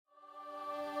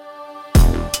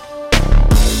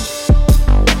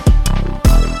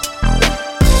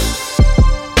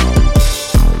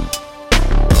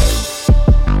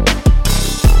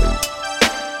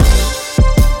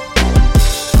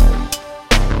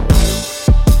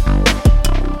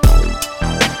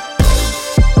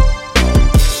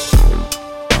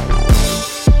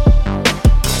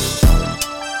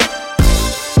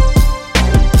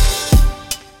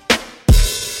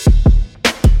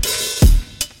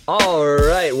All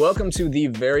right, welcome to the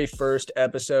very first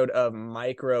episode of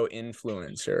Micro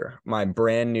Influencer, my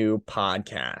brand new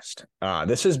podcast.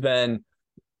 This has been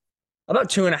about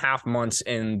 2.5 months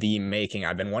in the making.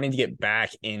 I've been wanting to get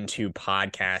back into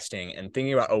podcasting and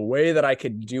thinking about a way that I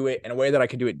could do it and a way that I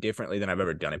could do it differently than I've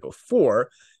ever done it before,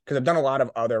 because I've done a lot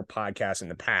of other podcasts in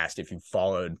the past. If you've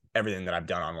followed everything that I've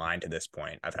done online to this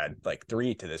point, I've had like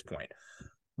 3 to this point.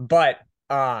 But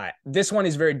this one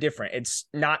is very different. It's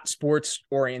not sports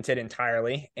oriented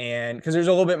entirely. And because there's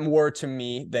a little bit more to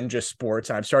me than just sports.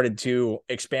 And I've started to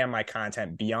expand my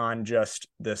content beyond just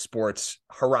the sports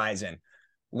horizon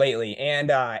lately. And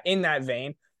in that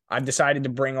vein, I've decided to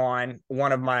bring on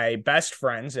one of my best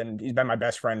friends, and he's been my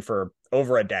best friend for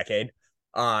over a decade.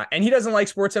 And he doesn't like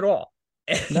sports at all.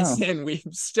 No. And we've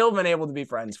still been able to be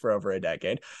friends for over a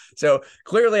decade. So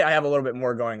clearly I have a little bit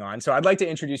more going on. So I'd like to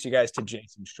introduce you guys to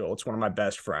Jason Schultz, one of my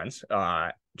best friends.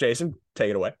 Jason, take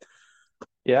it away.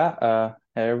 Yeah.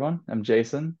 Hey everyone. I'm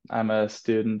Jason. I'm a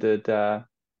student at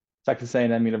Texas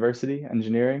A&M University,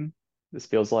 engineering. This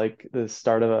feels like the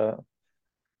start of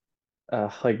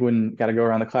like when you got to go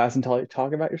around the class and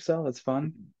talk about yourself. It's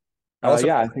fun. I also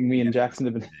Yeah. I think me and Jackson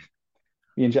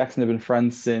have been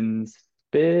friends since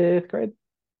fifth grade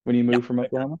when you moved from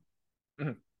Oklahoma.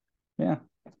 Mhm. Yeah.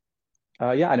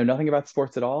 Yeah. I know nothing about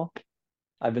sports at all.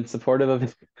 I've been supportive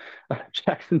of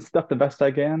Jackson's stuff the best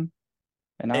I can,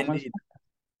 and now I'm on. Indeed.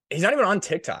 He's not even on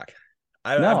TikTok.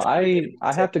 No, I've tried to get him I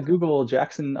on have to TikTok. Google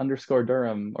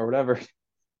Jackson_Durham or whatever.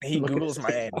 He Look at Googles my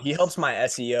name. He TikToks. helps my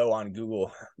SEO on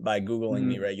Google by Googling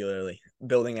me Mm, regularly,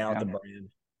 building out yeah, the brand.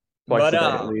 twice But a day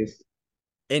at least.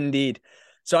 indeed.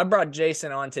 So I brought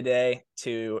Jason on today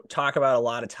to talk about a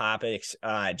lot of topics.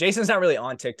 Jason's not really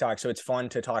on TikTok, so it's fun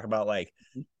to talk about like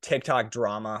TikTok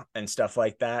drama and stuff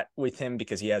like that with him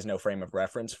because he has no frame of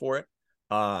reference for it.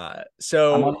 I'm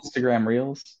So on Instagram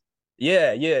Reels.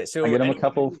 yeah. I So get them a anyone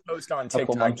couple who posts on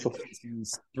couple TikTok months. gets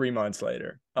those 3 months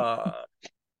later.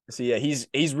 So yeah,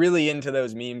 he's really into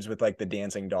those memes with like the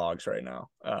dancing dogs right now.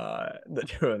 The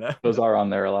two of them. Those are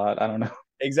on there a lot. I don't know.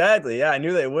 Exactly. Yeah, I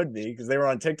knew they would be because they were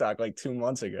on TikTok like 2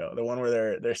 months ago. The one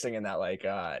where they're singing that like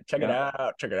check it Yeah,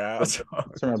 out, check it out. it's, So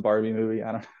it's from a Barbie movie.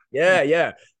 I don't know.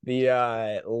 yeah.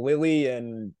 The Lily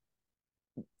and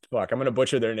fuck, I'm gonna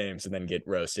butcher their names and then get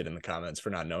roasted in the comments for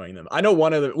not knowing them. I know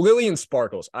one of the Lily and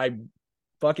Sparkles. I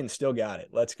fucking still got it.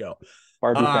 Let's go.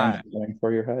 Barbie fan Uh just going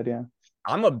for your head. Yeah,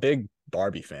 I'm a big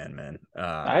Barbie fan, man.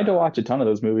 I had to watch a ton of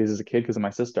those movies as a kid because of my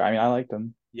sister. I mean, I liked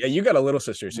them. Yeah, you got a little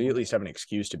sister, so you at Mm, least have an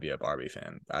excuse to be a Barbie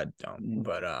fan. I don't, mm,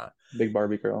 but Big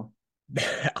Barbie girl.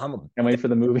 I'm a Can't wait for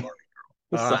the movie.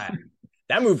 The uh song.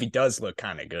 that movie does look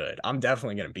kind of good. I'm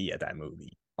definitely gonna be at that movie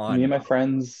Me on. and my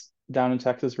friends down in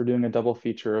Texas were doing a double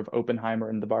feature of Oppenheimer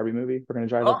and the Barbie movie. We're gonna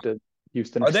drive Oh, up to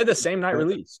Houston or are they the something. same night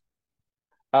release?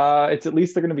 It's at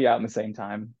least they're gonna be out in the same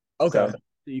time. Okay, So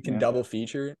you can yeah, double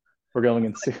feature it. we're going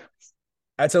in soon.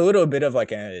 That's a little bit of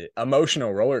like an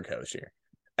emotional roller coaster,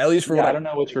 at least for Yeah, what I I don't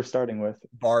know which we're starting with.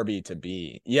 Barbie to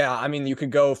be. Yeah, I mean, you could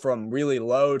go from really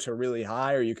low to really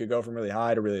high, or you could go from really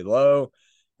high to really low.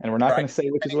 And we're not Right. gonna say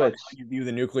which is Depending on which. how you view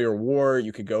the nuclear war,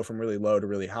 you could go from really low to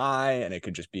really high, and it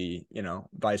could just be,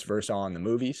 vice versa on the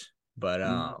movies. But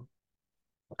Mm.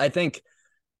 I think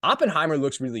Oppenheimer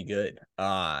looks really good.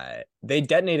 They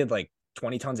detonated like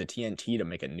 20 tons of TNT to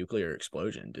make a nuclear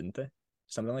explosion, didn't they?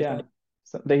 Something like Yeah. that.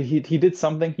 So he did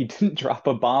something. He didn't drop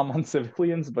a bomb on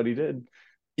civilians, but he did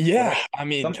Yeah, whatever. I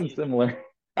mean, Something similar.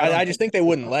 I I don't just think think they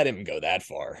wouldn't let him go that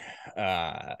far.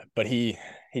 But he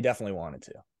definitely wanted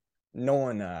to. No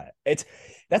one it's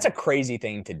That's a crazy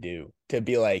thing to do, to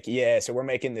be like, yeah, so we're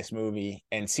making this movie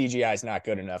and CGI is not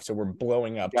good enough, so we're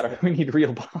blowing up we need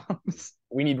real bombs.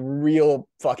 we need real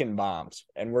fucking bombs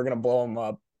and we're gonna blow them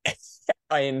up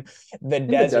in the In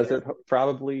the desert desert,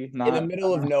 probably in the not. I middle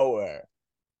don't of know. nowhere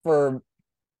for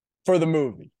the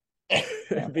movie.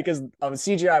 Yeah. Because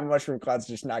CGI mushroom cloud's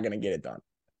just not gonna get it done.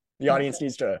 The Yeah. audience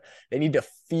they need to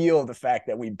feel the fact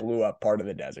that we blew up part of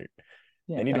the desert.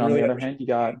 They Yeah. need And to on the really other hand, you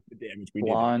got understand the damage we did.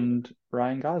 blonde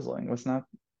Ryan Gosling. What's not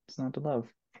to love?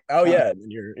 Oh Uh, yeah,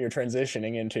 you're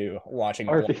transitioning into watching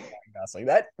blonde Harvey. Ryan Gosling.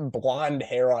 That blonde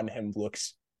hair on him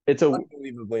looks It's a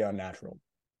unbelievably unnatural.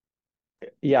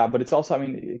 Yeah, but it's also, I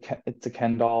mean, it's a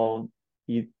Ken doll,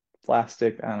 eat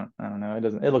plastic. I don't know.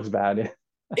 It looks bad.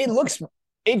 It looks,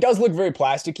 it does look very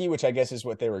plasticky, which I guess is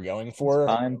what they were going It's for.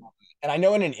 fine. And I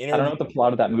know in an I don't know interview, what the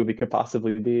plot of that movie could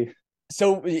possibly be.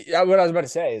 so yeah, what I was about to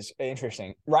say is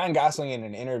interesting. Ryan Gosling in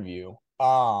an interview,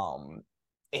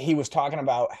 he was talking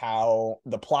about how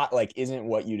the plot like isn't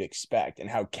what you'd expect, and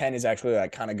how Ken is actually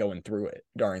like kind of going through it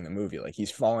during the movie, like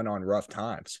he's falling on rough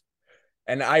times.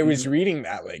 And I was Mhm. reading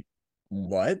that like,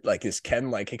 what? Like, is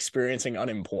Ken like experiencing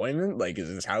unemployment? Like, is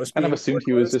his house Kind of being assumed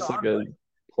he was foreclosed just like on? a Like,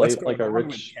 what's play going like a on with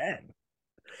rich. Ken?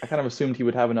 I kind of assumed he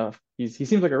would have enough. He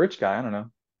seems like a rich guy. I don't know.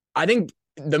 I think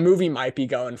the movie might be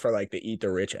going for like the eat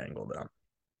the rich angle though.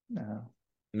 No,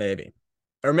 Maybe.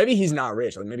 Or maybe he's not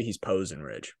rich. Like maybe he's posing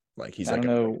rich. Like he's I like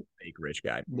don't a know. fake rich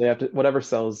guy. They have to whatever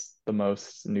sells the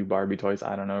most new Barbie toys.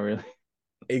 I don't know really.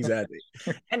 Exactly.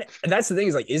 And that's the thing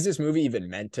is like, is this movie even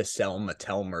meant to sell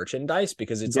Mattel merchandise?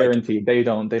 Because it's like, Guaranteed. They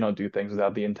don't do things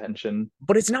without the intention.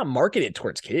 but it's not marketed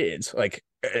towards kids. Like,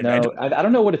 No, I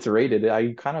don't know what it's rated.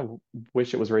 I kind of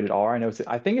wish it was rated R.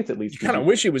 I think it's at you least kind of PG.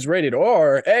 wish it was rated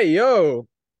R. Hey, yo,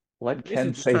 Let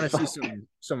Ken Jason's just say trying to see fuck.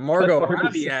 some Let Margot Barbie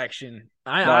Robbie say. action.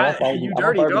 No, You I want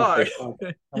dirty Barbie to dog. say fuck.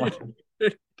 I want, I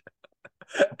want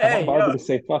Hey, Barbie yo. to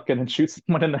say fuck and then shoot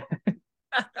someone in the head.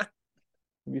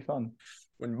 It'd be fun.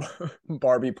 When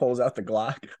Barbie pulls out the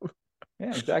Glock. Yeah,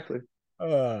 exactly.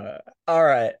 Uh, all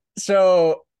right.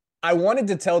 So I wanted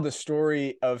to tell the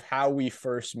story of how we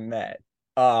first met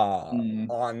Mm,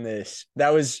 on this.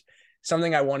 That was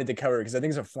something I wanted to cover because I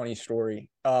think it's a funny story.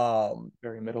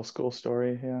 very middle school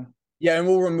story. Yeah. Yeah, and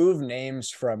we'll remove names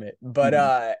from it. But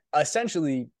Mhm,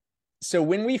 essentially, so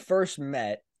when we first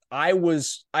met, I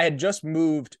had just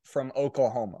moved from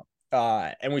Oklahoma.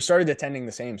 And we started attending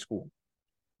the same school.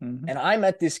 mhm. And I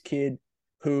met this kid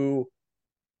who,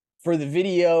 for the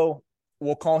video,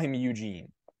 we'll call him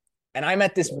Eugene. And I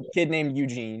met this kid named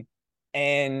Eugene.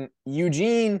 And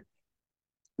Eugene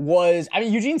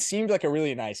seemed like a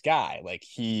really nice guy. Like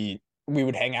we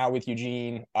would hang out with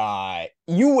Eugene.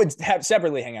 You would have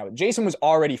separately hang out with Jason was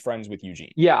already friends with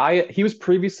Eugene. Yeah, I he was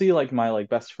previously like my like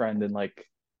best friend in like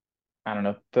I don't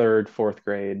know third, fourth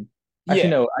grade. Actually, Yeah.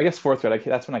 no, I guess fourth grade.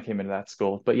 That's when I came into that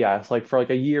school. But yeah, it's like for like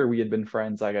a year we had been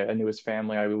friends. Like I knew his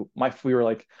family. We were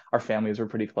like our families were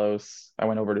pretty close. I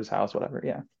went over to his house, whatever.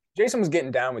 Yeah, Jason was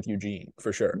getting down with Eugene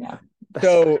for sure. yeah, best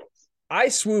friend. So I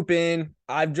swoop in.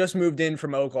 I've just moved in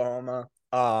from Oklahoma.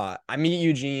 I meet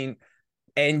Eugene,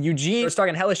 and Eugene was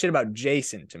talking hella shit about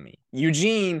Jason to me.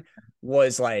 Eugene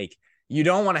was like, "You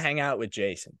don't want to hang out with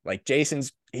Jason. Like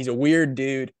he's a weird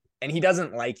dude, and he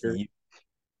doesn't like Sure. you.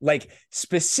 Like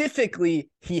specifically,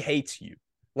 he hates you.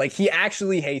 Like he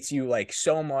actually hates you like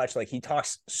so much. Like he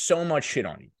talks so much shit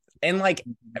on you. And like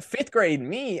Mhm. fifth grade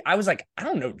me, I was like, I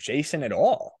don't know Jason at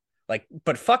all. Like,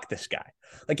 but fuck this guy.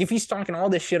 Like if he's talking all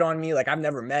this shit on me, like I've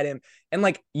never met him. And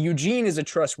like Eugene is a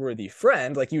trustworthy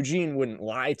friend. Like Eugene wouldn't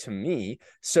lie to me.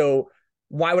 So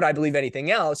why would I believe anything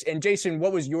else? And Jason,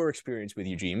 what was your experience with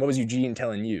Eugene? What was Eugene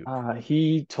telling you?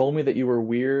 He told me that you were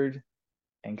weird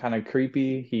and kind of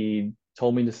creepy. He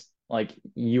told me just like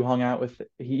you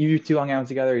two hung out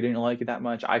together. He didn't like you that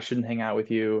much. I shouldn't hang out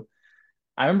with you.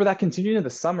 I remember that continued in the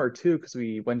summer too, because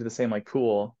we went to the same like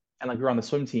pool and like we were on the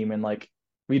swim team and like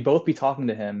we'd both be talking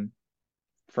to him,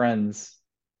 friends,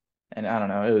 and I don't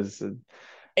know, it was a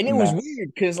And it was mess. weird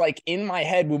because, like, in my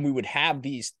head, when we would have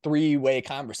these three-way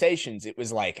conversations, it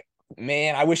was like,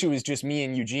 man, I wish it was just me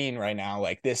and Eugene right now.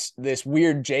 Like this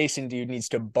weird Jason dude needs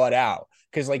to butt out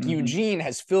because, like, Hmm. Eugene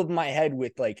has filled my head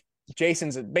with like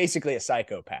Jason's basically a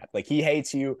psychopath. Like he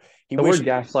hates you. He The word wishes.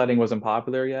 gaslighting wasn't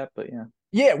popular yet, but yeah,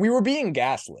 Yeah, we were being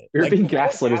gaslit. we were Like being before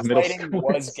gaslit as middle gaslighting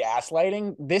was schoolers.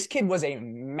 gaslighting. This kid was a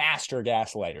master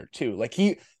gaslighter too. Like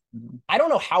he, Mhm. I don't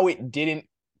know how it didn't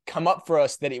come up for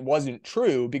us that it wasn't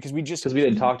true because we just Because we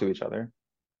didn't talk to each other.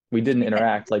 We didn't yeah,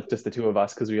 interact like just the two of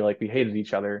us because we hated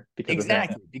each other because of him.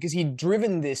 exactly, because he'd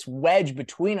driven this wedge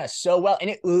between us so well, and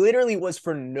it literally was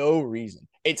for no reason.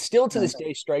 It still to Yeah. this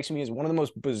day strikes me as one of the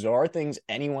most bizarre things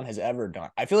anyone has ever done.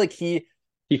 I feel like he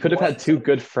He could have had was two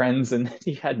good friends and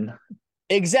he had none.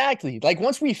 exactly like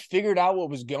once we figured out what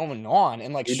was going on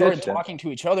and like We started ditched him. talking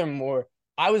to each other more,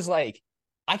 I was like,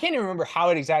 I can't even remember how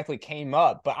it exactly came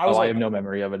up, but I Oh, was I like, have no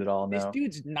memory of it at all. this No.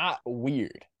 dude's not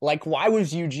weird. Like, why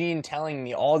was Eugene telling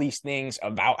me all these things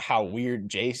about how weird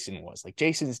Jason was? Like,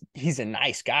 he's a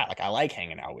nice guy. Like, I like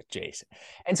hanging out with Jason.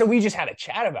 And so we just had a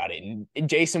chat about it. And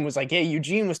Jason was like, hey,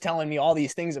 Eugene was telling me all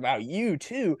these things about you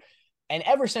too. And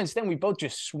ever since then, we both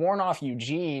just sworn off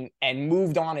Eugene and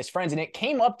moved on as friends. And it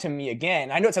came up to me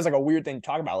again. I know it sounds like a weird thing to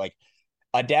talk about, like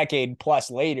a decade plus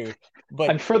later, but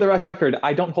And for the record,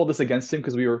 I don't hold this against him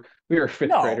because we were fifth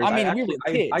no, graders. I mean, we were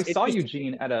I kids. It's saw just,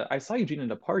 Eugene at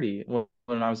a party when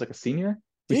I was like a senior.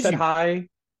 We did said you? hi.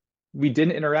 We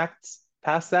didn't interact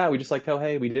past that. We just like, oh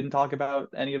hey, we didn't talk about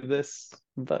any of this.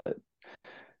 But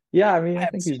yeah, I mean, I I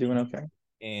haven't think he's seen doing Eugene okay.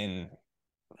 in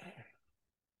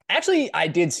actually, I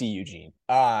did see Eugene.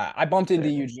 I bumped into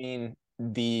Sick. Eugene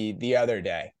the other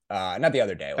day. Not the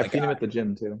other day, I've like seen him at the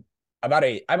gym too. I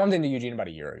bumped into Eugene about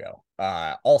a year ago.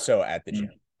 Also at the Mm, gym.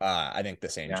 I think the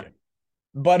same yeah. gym.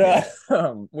 But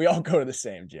Yeah. we all go to the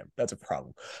same gym. That's a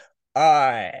problem.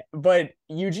 But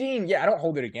Eugene, yeah, I don't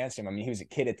hold it against him. I mean, he was a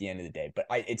kid at the end of the day, but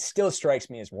it still strikes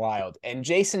me as wild. And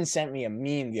Jason sent me a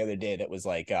meme the other day that was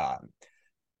like,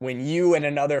 when you and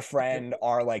another friend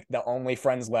are like the only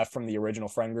friends left from the original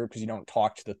friend group because you don't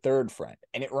talk to the third friend.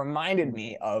 And it reminded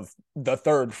me of the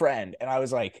third friend. And I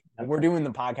was like, we're doing the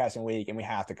podcasting week and we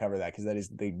have to cover that because that is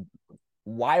the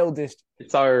wildest.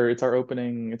 It's our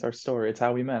opening, it's our story, it's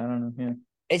how we met. I don't know. Yeah.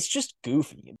 It's just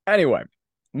goofy. Anyway,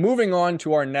 moving on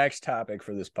to our next topic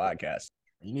for this podcast.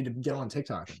 You need to get on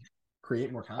TikTok and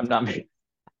create more I'm content. not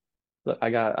Look, I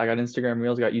got Instagram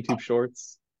Reels, got YouTube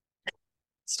Shorts.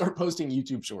 Start posting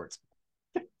YouTube shorts.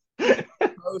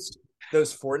 Post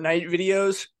those Fortnite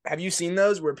videos. Have you seen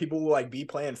those where people will like be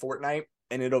playing Fortnite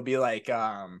and it'll be like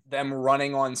them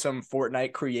running on some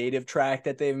Fortnite creative track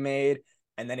that they've made,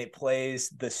 and then it plays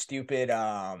the stupid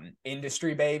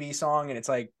Industry Baby song and it's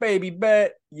like baby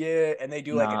bet, yeah, and they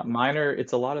do like Nah, minor.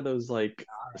 It's a lot of those like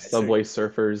so Subway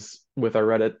Surfers with a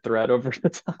Reddit thread over the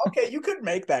top. okay, you could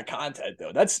make that content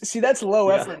though. That's low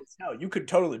Yeah, effort as hell. You could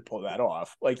totally pull that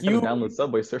off. Like gotta you, download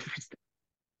Subway Surfers.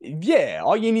 yeah,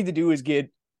 all you need to do is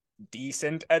get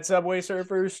decent at Subway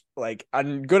Surfers, like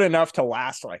good enough to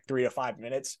last like 3 to 5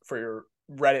 minutes for your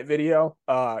Reddit video.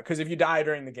 Because if you die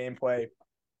during the gameplay,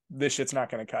 this shit's not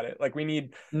gonna cut it. Like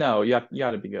No, you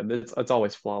got to be good. It's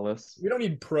always flawless. we don't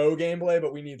need pro gameplay,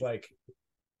 but we need like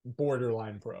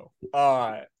borderline pro.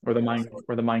 Or the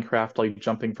Minecraft like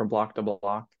jumping from block to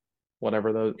block,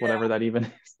 whatever that even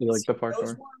is. Like the those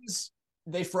parkour. ones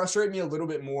they frustrate me a little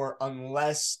bit more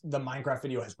unless the Minecraft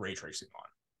video has ray tracing on.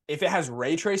 If it has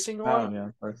ray tracing Oh on, yeah,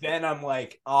 of course. then I'm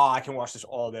like, oh, I can watch this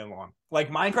all day long. Like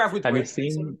Minecraft with Have ray you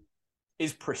tracing seen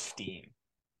is pristine.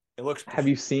 It looks Have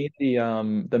pristine. you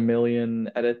seen the million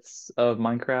edits of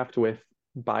Minecraft with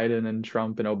Biden and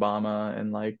Trump and Obama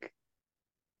and like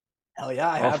Hell yeah,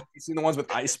 I oh have. You seen the ones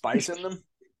with Ice Spice in them?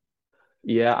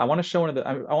 yeah, I want to show one of the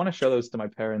I want to show those to my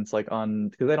parents like on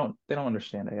because they don't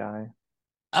understand AI.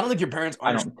 I don't think your parents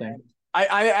I don't think. understand.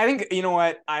 I think you know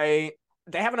what they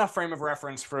have enough frame of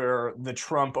reference for the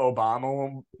Trump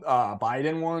Obama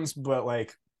Biden ones, but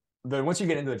like the once you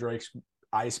get into the Drake's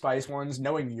Ice Spice ones,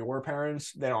 knowing your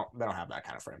parents, they don't have that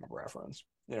kind of frame of reference.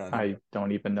 You know what I mean? I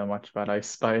don't even know much about Ice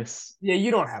Spice. Yeah,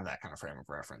 you don't have that kind of frame of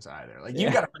reference either. Like you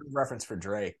Yeah. got a frame of reference for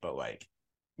Drake, but like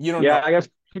you don't Yeah, know I guess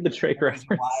the Drake Boys a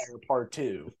reference. Liar Part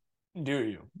Two, do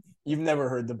you? You've never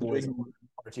heard the Boys Drake. a Liar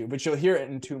Part Two, but you'll hear it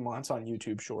in 2 months on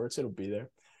YouTube Shorts. It'll be there.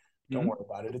 Don't Mhm. worry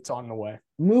about it. It's on the way.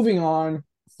 Moving on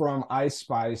from Ice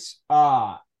Spice,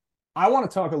 I want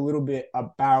to talk a little bit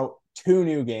about two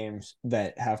new games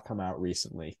that have come out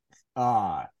recently.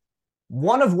 Uh,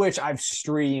 one of which I've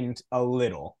streamed a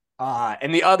little,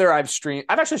 and the other I've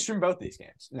actually streamed both these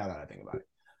games. Now that I think about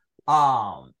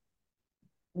it,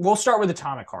 we'll start with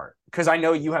Atomic Heart because I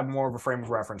know you have more of a frame of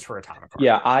reference for Atomic Heart.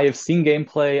 Yeah, I have seen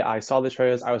gameplay. I saw the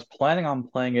trailers. I was planning on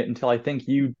playing it until I think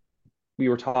we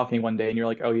were talking one day and you're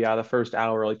like, "Oh yeah, the first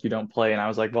hour like you don't play." And I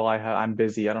was like, "Well, I'm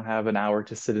busy. I don't have an hour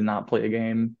to sit and not play a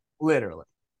game." Literally,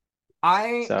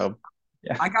 I So,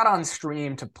 yeah. I got on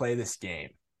stream to play this game,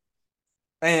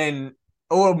 and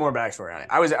a little more backstory on it.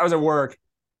 I was at work,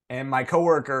 and my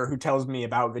coworker who tells me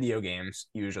about video games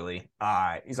usually,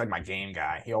 he's like my game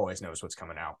guy. He always knows what's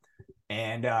coming out,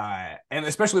 and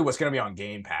especially what's gonna be on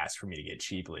Game Pass for me to get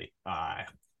cheaply.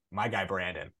 My guy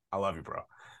Brandon, I love you, bro.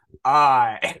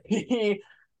 He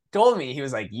told me he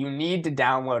was like, you need to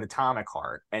download Atomic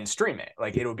Heart and stream it.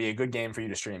 Like it'll be a good game for you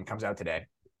to stream. It comes out today.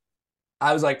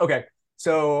 I was like, okay.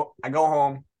 So I go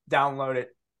home, download it,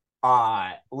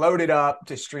 load it up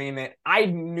to stream it. I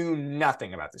knew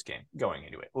nothing about this game going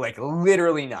into it, like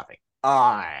literally nothing.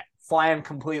 Flying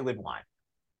completely blind.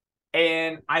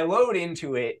 And I load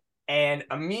into it, and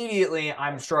immediately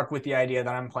I'm struck with the idea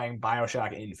that I'm playing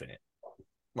Bioshock Infinite.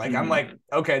 Like I'm like,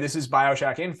 okay, this is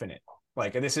Bioshock Infinite.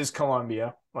 Like this is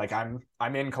Colombia. Like I'm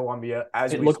in Colombia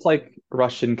as It we looked like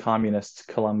Russian communist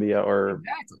Colombia or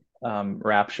exactly.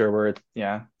 Rapture, where it's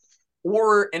yeah.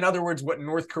 Or in other words, what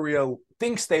North Korea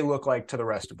thinks they look like to the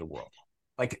rest of the world.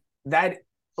 Like that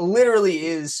literally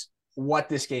is what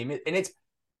this game is. And it's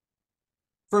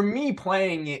for me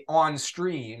playing it on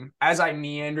stream as I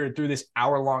meandered through this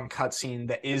hour-long cutscene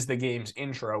that is the game's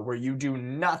intro, where you do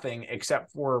nothing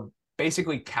except for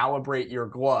basically calibrate your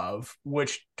glove,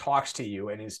 which talks to you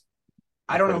and is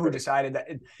I don't know who decided that.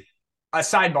 A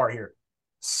sidebar here.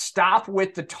 Stop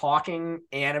with the talking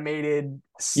animated.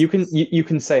 You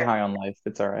can say hi on life.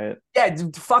 It's all right. Yeah,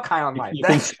 fuck High on Life. You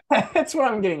can, That's what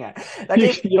I'm getting at.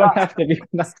 you don't have to be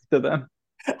next to them.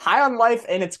 High on Life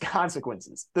and its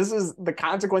consequences. This is the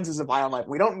consequences of High on Life.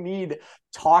 We don't need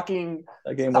talking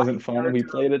That game side wasn't fun. We character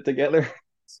played it together.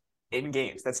 in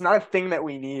games. That's not a thing that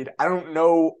we need. I don't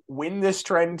know when this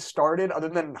trend started, other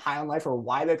than High on Life, or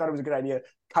why they thought it was a good idea.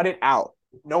 Cut it out.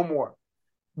 No more.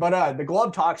 But the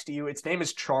glove talks to you. Its name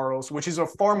is Charles, which is a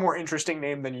far more interesting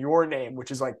name than your name,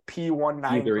 which is like P19.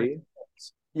 E3.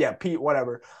 Yeah, P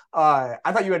whatever. I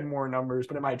thought you had more numbers,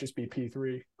 but it might just be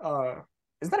P3.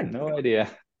 Is that No idea.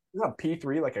 is that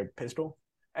P3 like a pistol?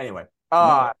 Anyway,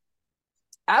 No.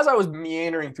 as I was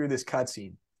meandering through this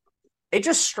cutscene, it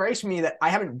just strikes me that I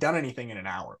haven't done anything in an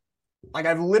hour. Like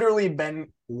I've literally been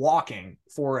walking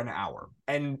for an hour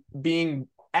and being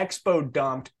expo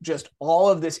dumped just all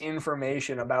of this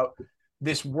information about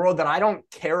this world that I don't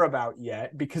care about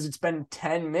yet because it's been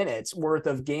 10 minutes worth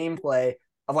of gameplay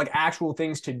of like actual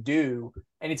things to do.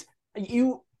 And it's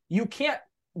you can't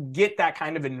get that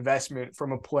kind of investment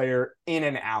from a player in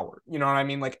an hour. You know what I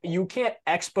mean? Like you can't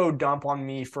expo dump on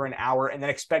me for an hour and then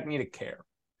expect me to care.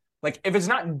 Like if it's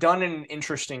not done in an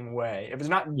interesting way, if it's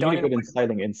not You done need a in good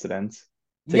inciting incident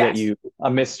to get yes, you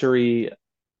a mystery,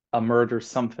 a murder,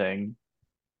 something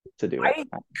to do it.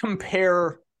 I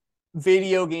compare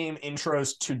video game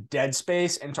intros to Dead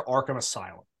Space and to Arkham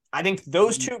Asylum. I think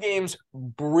those two games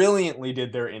brilliantly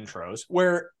did their intros,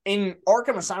 where in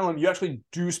Arkham Asylum, you actually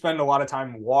do spend a lot of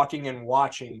time walking and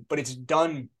watching, but it's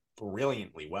done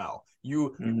brilliantly well.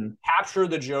 You capture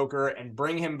the Joker and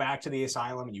bring him back to the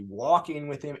asylum, and you walk in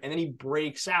with him, and then he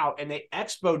breaks out, and they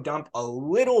expo dump a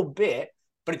little bit,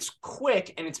 but it's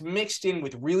quick and it's mixed in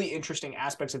with really interesting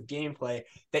aspects of gameplay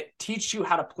that teach you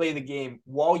how to play the game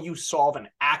while you solve an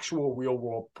actual real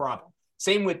world problem.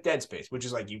 Same with Dead Space, which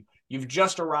is like you've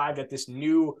just arrived at this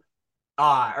new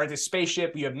or this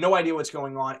spaceship, you have no idea what's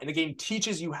going on, and the game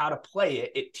teaches you how to play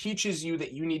it. It teaches you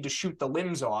that you need to shoot the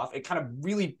limbs off. It kind of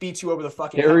really beats you over the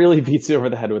fucking It head. really beats you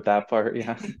over the head with that part.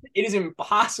 Yeah. It is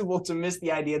impossible to miss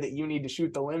the idea that you need to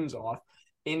shoot the limbs off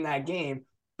in that game.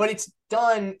 But it's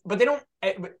done, but they don't,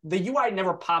 the UI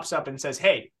never pops up and says,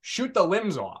 hey, shoot the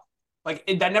limbs off. Like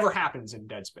that never happens in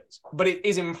Dead Space, but it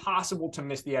is impossible to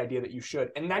miss the idea that you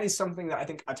should. And that is something that I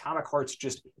think Atomic Hearts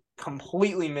just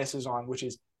completely misses on, which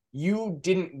is you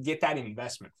didn't get that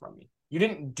investment from me. You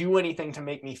didn't do anything to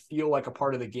make me feel like a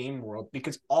part of the game world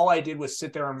because all I did was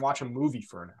sit there and watch a movie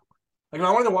for an hour. Like if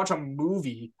I wanted to watch a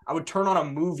movie, I would turn on a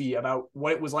movie about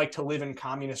what it was like to live in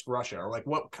communist Russia or like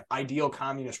what ideal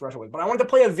communist Russia was. But I wanted to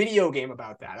play a video game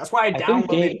about that. That's why I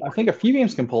downloaded. I think a few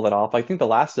games can pull that off. I think The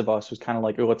Last of Us was kind of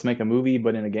like, oh, let's make a movie,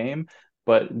 but in a game.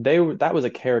 But that was a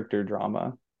character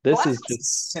drama. This is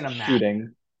just cinematic,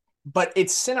 shooting. but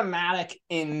it's cinematic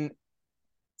in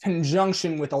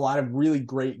conjunction with a lot of really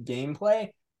great gameplay,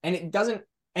 and it doesn't.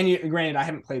 And granted, I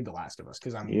haven't played The Last of Us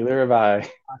because I'm Neither have I. a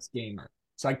gamer.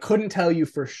 So I couldn't tell you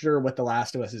for sure what The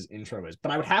Last of Us's intro is,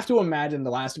 but I would have to imagine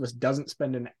The Last of Us doesn't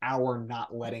spend an hour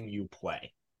not letting you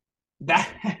play.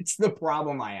 That's the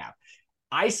problem I have.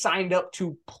 I signed up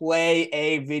to play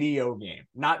a video game,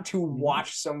 not to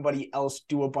watch somebody else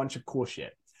do a bunch of cool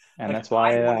shit. And like, that's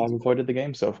why I've avoided the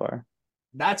game so far.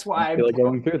 That's why I feel like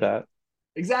going through that.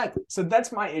 Exactly. So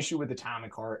that's my issue with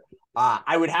Atomic Heart.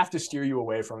 I would have to steer you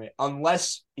away from it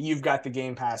unless you've got the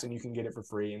Game Pass and you can get it for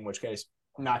free, in which case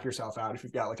knock yourself out. If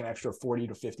you've got like an extra 40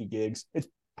 to 50 gigs, it's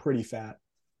pretty fat.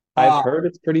 I've heard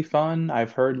it's pretty fun.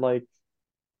 I've heard like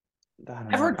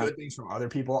I've heard good things from other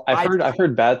people. I've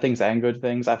heard bad things and good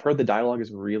things. I've heard the dialogue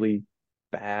is really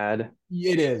bad.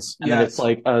 It is. And then it's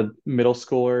like a middle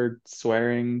schooler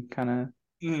swearing kind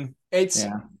of. It's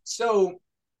so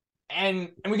and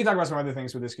we can talk about some other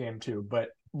things with this game too, but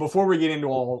before we get into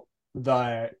all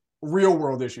the real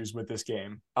world issues with this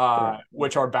game,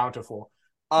 which are bountiful,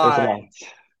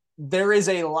 there is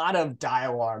a lot of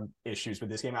dialogue issues with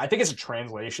this game. I think it's a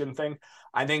translation thing.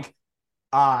 I think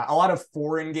a lot of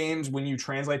foreign games, when you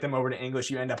translate them over to English,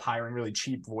 you end up hiring really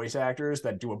cheap voice actors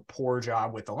that do a poor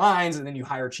job with the lines, and then you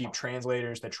hire cheap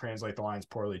translators that translate the lines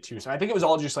poorly too. So I think it was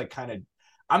all just like kind of,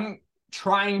 I'm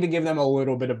trying to give them a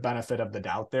little bit of benefit of the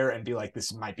doubt there and be like,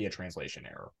 this might be a translation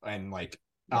error. And like,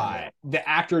 the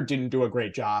actor didn't do a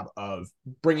great job of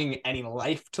bringing any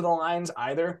life to the lines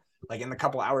either. Like in the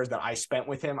couple hours that I spent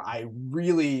with him, I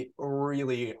really,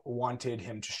 really wanted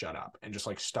him to shut up and just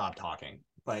like stop talking.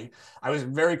 Like I was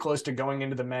very close to going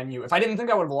into the menu. If I didn't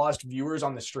think I would have lost viewers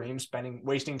on the stream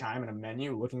wasting time in a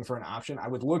menu looking for an option, I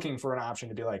was looking for an option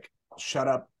to be like, shut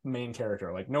up, main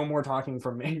character. Like no more talking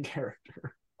from main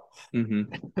character.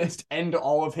 Just end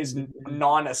all of his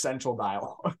non-essential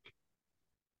dialogue.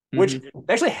 which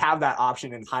they actually have that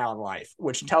option in High on Life,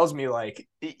 which tells me like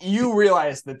you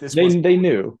realize that this they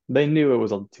knew it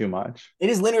was too much. It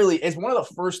is literally, it's one of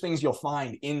the first things you'll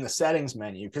find in the settings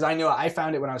menu, because I know I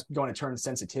found it when I was going to turn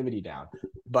sensitivity down.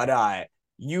 But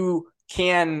you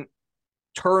can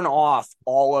turn off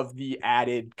all of the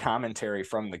added commentary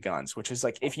from the guns, which is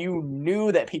like, if you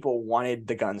knew that people wanted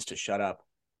the guns to shut up,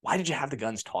 why did you have the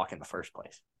guns talk in the first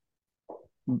place?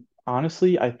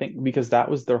 Honestly, I think because that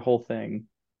was their whole thing.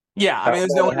 Yeah, I mean,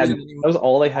 there's no that was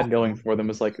all they had going for them,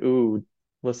 was like, ooh,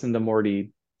 listen to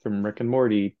Morty from Rick and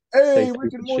Morty say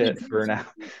Rick and stupid Morty shit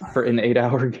for an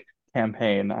 8-hour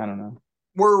campaign. I don't know.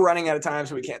 We're running out of time,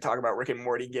 so we can't talk about Rick and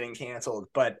Morty getting canceled.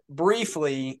 But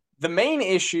briefly, the main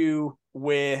issue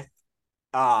with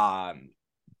Atomic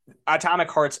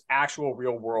Heart's actual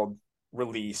real world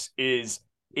release is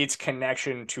its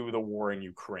connection to the war in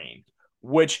Ukraine,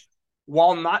 which,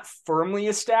 while not firmly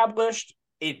established,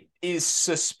 it is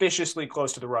suspiciously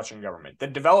close to the Russian government. The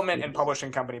development and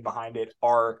publishing company behind it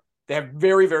they have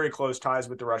very, very close ties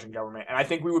with the Russian government. And I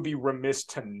think we would be remiss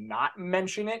to not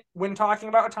mention it when talking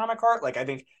about Atomic Heart. Like, I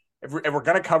think if we're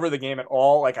going to cover the game at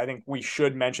all, like, I think we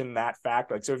should mention that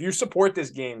fact. Like, so if you support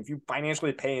this game, if you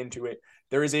financially pay into it,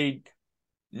 there is a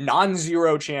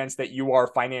non-zero chance that you are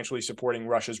financially supporting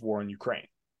Russia's war in Ukraine,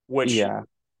 which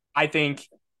I think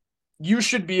you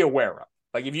should be aware of.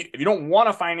 Like, if you don't want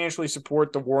to financially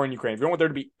support the war in Ukraine, if you don't want there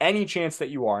to be any chance that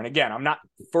you are, and again, I'm not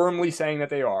firmly saying that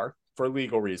they are for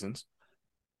legal reasons,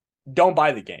 don't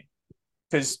buy the game,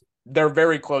 because they're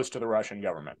very close to the Russian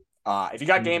government. If you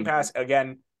got Game Pass,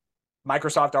 again,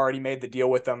 Microsoft already made the deal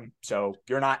with them, so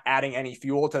you're not adding any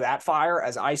fuel to that fire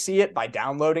as I see it by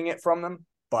downloading it from them.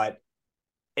 But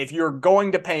if you're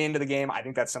going to pay into the game, I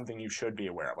think that's something you should be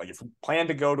aware of. Like, if you plan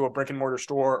to go to a brick and mortar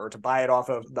store or to buy it off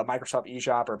of the Microsoft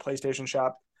eShop or PlayStation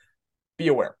Shop, be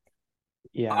aware.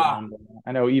 Yeah, and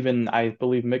I know I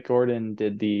believe Mick Gordon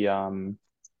did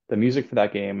the music for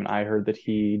that game, and I heard that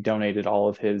he donated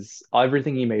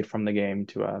everything he made from the game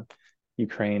to a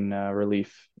Ukraine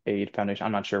Relief Aid Foundation.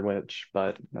 I'm not sure which,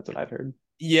 but that's what I've heard.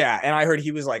 Yeah, and I heard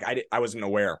he was like, I wasn't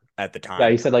aware at the time. Yeah,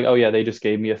 he said like, oh yeah, they just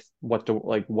gave me what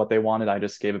they wanted. I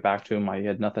just gave it back to him. I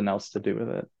had nothing else to do with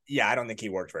it. Yeah, I don't think he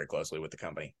worked very closely with the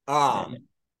company.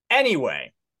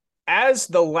 Anyway, as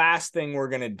the last thing we're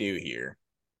gonna do here,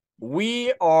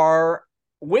 we are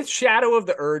with Shadow of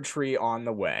the Erdtree on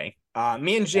the way.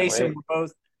 Me and Jason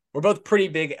we're both pretty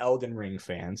big Elden Ring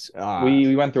fans.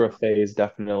 We went through a phase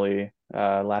definitely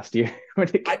last year when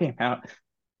it came out.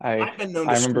 I've been known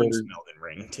to stream some Elden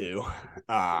Ring too.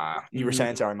 You were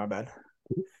saying, sorry, my bad.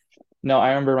 No, I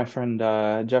remember my friend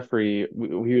Jeffrey.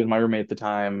 He was my roommate at the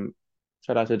time.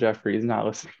 Shout out to Jeffrey. He's not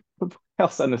listening. I'll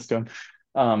send this to him.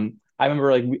 I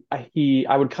remember like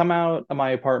I would come out of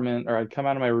my apartment, or I'd come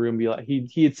out of my room and be like,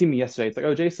 he had seen me yesterday. It's like,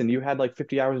 oh, Jason, you had like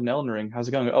 50 hours in Elden Ring. How's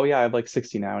it going? Oh yeah, I have like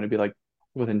 60 now. And it'd be like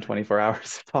within 24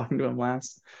 hours of talking to him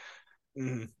last.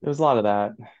 There was a lot of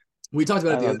that. We talked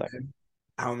about it the other day.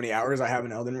 How many hours I have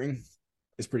in Elden Ring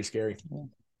is pretty scary.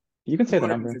 You can say the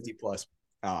number. 50 plus.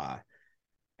 And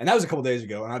that was a couple days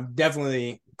ago, and I've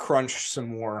definitely crunched some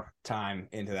more time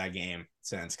into that game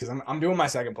since, because I'm doing my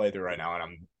second playthrough right now, and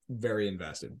I'm very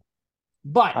invested.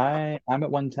 But I'm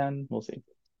at 110. We'll see.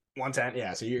 110,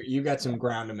 yeah. So you got some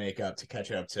ground to make up to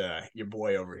catch up to your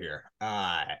boy over here.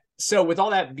 So with all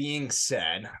that being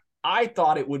said, I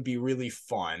thought it would be really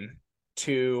fun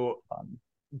to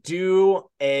do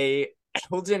a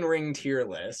Elden Ring tier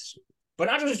list, but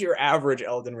not just your average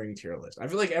Elden Ring tier list. I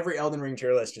feel like every Elden Ring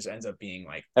tier list just ends up being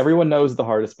like, everyone knows the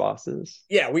hardest bosses.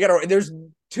 Yeah, there's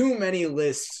too many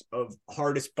lists of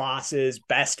hardest bosses,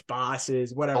 best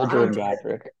bosses, whatever.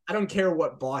 I don't care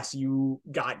what boss you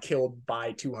got killed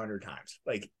by 200 times.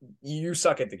 Like, you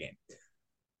suck at the game.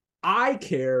 I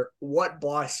care what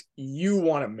boss you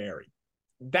want to marry.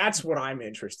 That's what I'm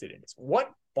interested in. What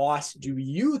boss do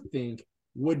you think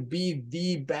would be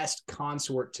the best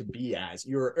consort to be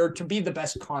or to be the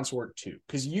best consort to?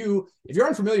 Because if you're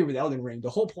unfamiliar with Elden Ring, the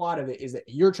whole plot of it is that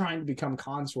you're trying to become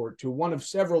consort to one of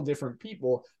several different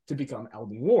people to become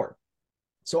Elden Lord.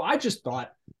 So I just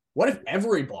thought, what if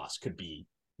every boss could be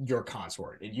your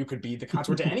consort, and you could be the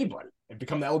consort to anybody and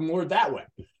become the Elden Lord that way?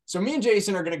 So me and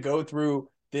Jason are going to go through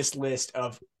this list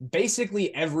of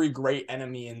basically every great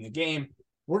enemy in the game.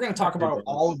 We're going to talk about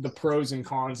all of the pros and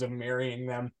cons of marrying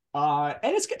them. And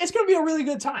it's going to be a really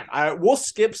good time. We'll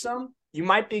skip some. You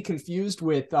might be confused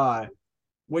with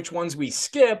which ones we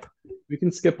skip. We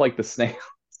can skip like the snail.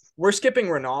 We're skipping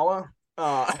Renala.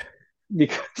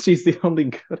 Because she's the only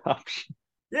good option.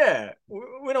 Yeah,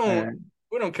 we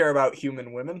don't care about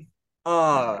human women.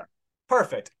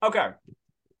 Perfect. Okay.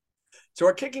 So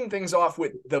we're kicking things off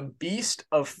with the Beast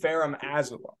of Ferrum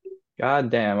Azula. God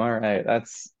damn. All right.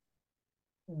 That's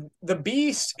The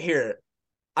Beast here.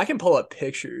 I can pull up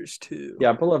pictures too.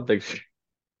 yeah. Pull up picture.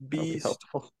 That'll be Beast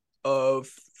helpful. of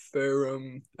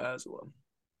Ferrum Azula.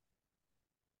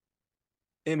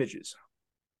 Images.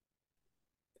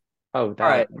 Oh, All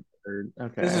right. that bird.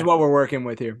 This is Okay. what we're working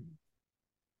with here.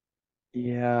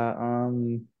 Yeah.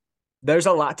 There's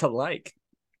a lot to like.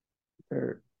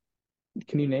 There,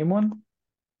 can you name one?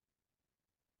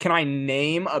 Can I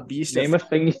name a beast of Name a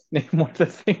thing. Name one of the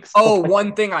things. Oh,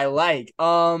 one thing I like.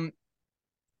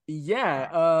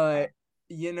 Yeah,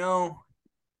 you know,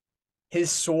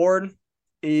 his sword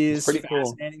It's is pretty cool.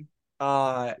 fascinating.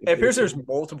 It's It pretty appears there's cool.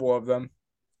 multiple of them.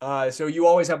 So you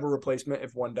always have a replacement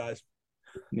if one dies.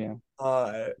 Yeah.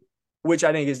 Uh, which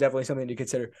I think is definitely something to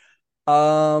consider.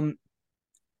 Um,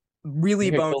 I really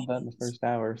think I killed bony that in the knees. first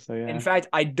hour. So In yeah. fact,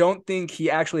 I don't think he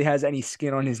actually has any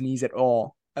skin on his knees at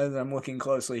all, as I'm looking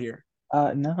closely here.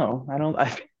 No, I don't.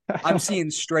 I I'm don't.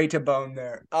 seeing straight to bone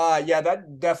there. Yeah,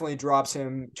 that definitely drops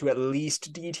him to at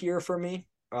least D tier for me.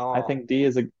 I think D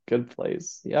is a good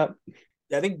place. Yep.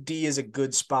 Yeah, I think D is a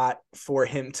good spot for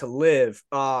him to live.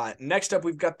 Next up,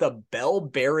 we've got the Bell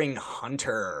Bearing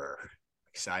Hunter.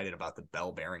 Excited about the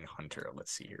Bell Bearing Hunter.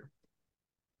 Let's see here.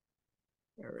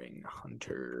 Bearing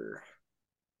Hunter.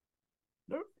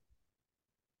 Nope.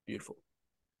 Beautiful.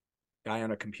 Guy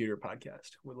on a computer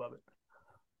podcast. Would love it.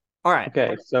 All right.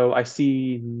 Okay. So I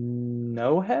see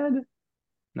no head.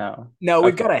 No. No,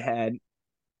 we've Okay. got a head.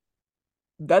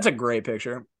 That's a great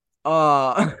picture.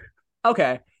 Uh,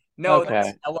 okay. No, that's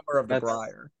Okay. Elamir of the That's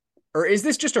Briar. Or is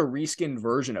this just a reskinned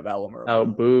version of Elamir of the oh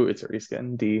Briar? boo. It's a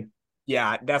reskin. D.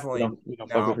 Yeah, definitely. We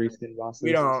don't fuck with No, reskin we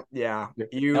bosses. don't. Yeah, Yeah.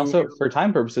 And you. also for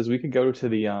time purposes, we could go to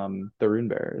the rune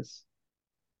bearers.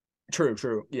 True,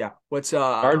 true. Yeah. What's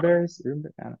Guard bearers?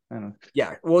 I don't know.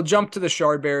 Yeah, we'll jump to the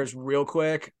Shard Bears real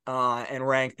quick, and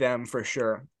rank them for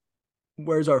sure.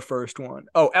 Where's our first one?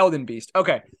 Oh, Elden Beast.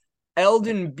 Okay,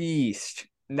 Elden Beast.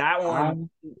 That one. Um,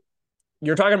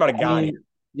 You're talking about a I god mean, here.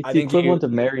 it's I the think you, equivalent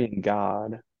of marrying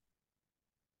God.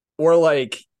 or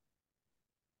like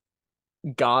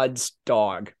God's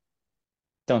dog.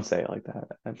 Don't say it like that.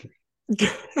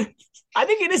 I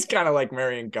think it is kind of like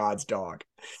marrying God's dog.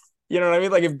 You know what I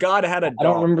mean? Like if God had a I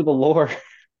don't dog, remember the lore.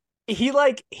 he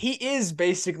is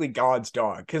basically God's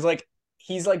dog because like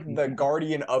he's like the Okay.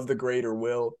 guardian of the greater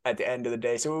will at the end of the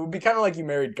day. So it would be kind of like you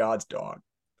married God's dog.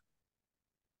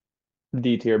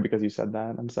 D tier because you said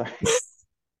that. I'm sorry.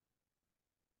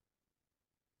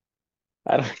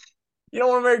 I don't. You don't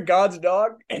want to marry God's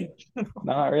dog?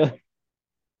 Not really.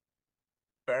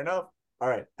 Fair enough. All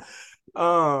right.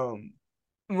 Um,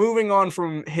 moving on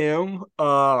from him,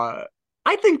 I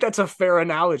think that's a fair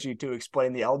analogy to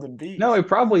explain the Elden No, Beast. it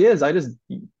probably is. I just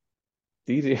D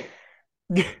tier.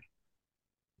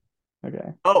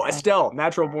 Okay. Oh, Estelle,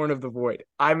 natural born of the void.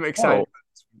 I'm excited.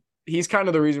 Oh, He's kind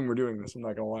of the reason we're doing this. I'm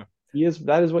not gonna lie. he is.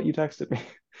 That is what you texted me.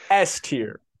 S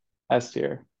tier. S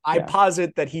tier. I Yeah.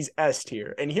 posit that he's S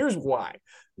tier, and here's why: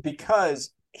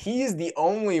 because he is the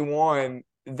only one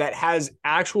that has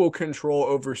actual control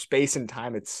over space and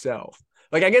time itself.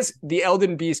 Like I guess the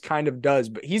Elden Beast kind of does,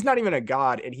 but he's not even a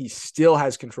god, and he still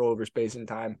has control over space and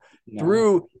time No.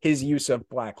 through his use of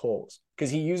black holes because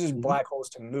he uses Mhm. black holes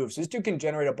to move. So this dude can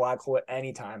generate a black hole at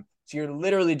any time. So you're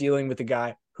literally dealing with a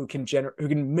guy who can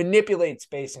manipulate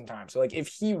space and time. So like if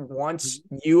he wants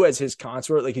you as his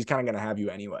consort, like he's kind of gonna have you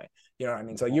anyway. You know what I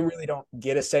mean? So you really don't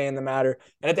get a say in the matter.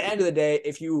 And at the end of the day,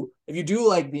 if you do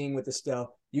like being with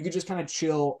Estelle, you could just kind of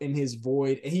chill in his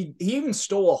void. And he even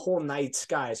stole a whole night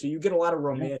sky. So you get a lot of Yeah.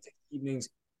 romantic evenings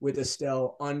with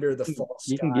Estelle under the false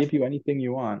He can sky. give you anything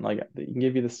you want. Like he can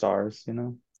give you the stars.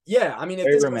 Yeah, I mean, if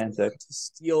Very this guy's romantic. willing to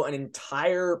steal an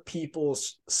entire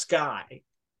people's sky,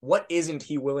 what isn't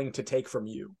he willing to take from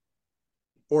you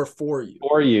or for you?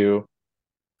 For you.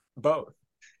 Both.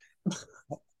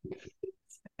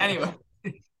 Anyway,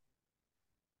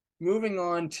 moving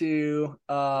on to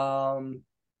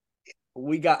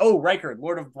we got Riker,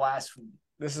 Lord of Blasphemy.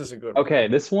 This is a good one. Okay,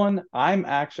 this one I'm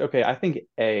actually okay. I think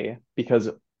A because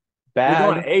You're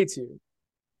going bad A2.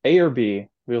 A or B.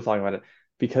 We'll talk about it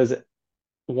because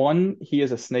one, he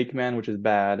is a snake man, which is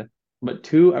bad. But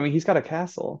two, I mean, he's got a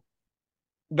castle.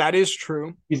 That is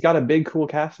true. He's got a big, cool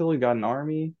castle. He's got an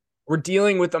army. We're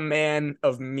dealing with a man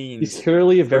of He's means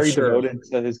clearly for very sure. devoted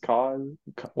to his cause,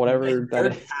 whatever that Very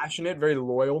is. passionate, very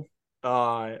loyal,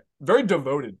 very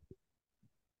devoted,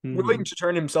 willing to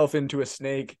turn himself into a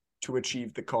snake to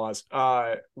achieve the cause.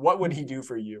 What would he do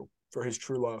for you, for his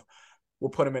true love? We'll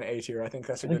put him in A tier. I think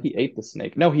that's a I think good. he ate the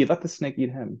snake. No, he let the snake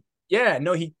eat him. Yeah,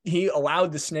 no, he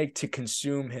allowed the snake to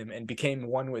consume him and became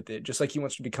one with it, just like he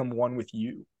wants to become one with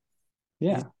you. He's,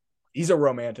 Yeah. he's a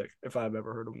romantic, if I've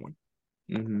ever heard of one.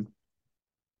 Mm-hmm.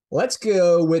 Let's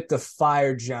go with the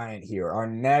fire giant here. Our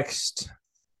next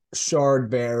shard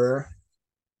bearer.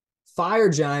 Fire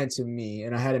giant to me,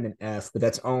 and I had him in F, but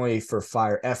that's only for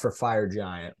fire. F for fire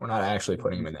giant. We're not actually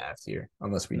putting him in the F tier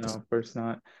unless we No, just. of course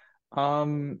not.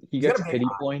 He He's got gets a big pity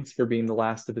eye. points for being the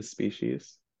last of his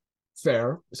species.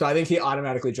 Fair. So I think he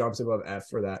automatically jumps above F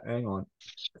for that. Hang on.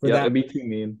 For Yeah, that. it'd be too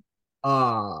mean.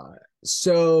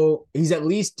 So he's at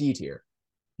least D tier.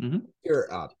 Mm-hmm. Tier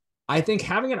up. I think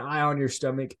having an eye on your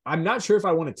stomach, I'm not sure if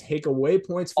I want to take away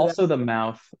points for Also, the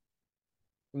mouth.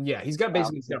 that. Yeah, he's got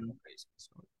basically Yeah.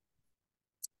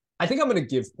 I think I'm gonna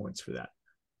give points for that.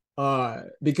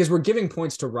 Because we're giving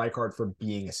points to Rykard for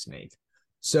being a snake.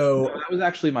 So No, that was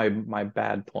actually my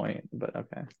bad point, but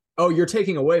okay. oh, you're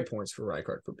taking away points for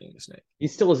Rykard for being a snake. He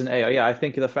still is an A. Yeah, I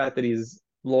think the fact that he's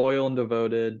loyal and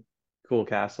devoted, cool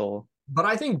castle, But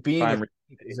I think being a prime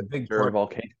is a big reserve part of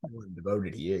volcano. how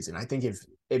devoted he is. And I think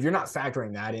if you're not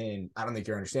factoring that in, I don't think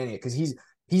you're understanding it because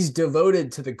he's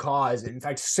devoted to the cause. In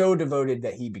fact, so devoted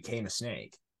that he became a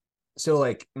snake. So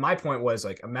like my point was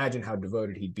like imagine how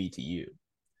devoted he'd be to you.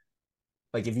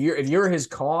 Like if you're his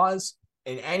cause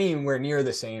in anywhere near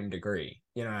the same degree,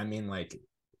 you know what I mean? Like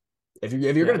if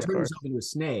you're gonna turn yourself into a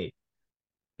snake,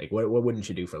 like what wouldn't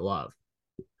you do for love?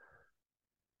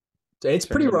 So it's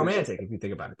pretty romantic if you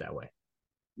think about it that way.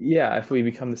 Yeah, if we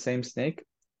become the same snake,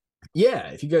 Yeah,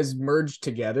 if you guys merge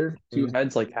together, two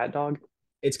heads like cat dog.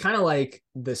 it's kind of like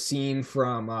the scene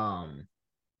from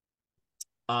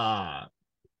I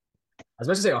was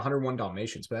about to say 101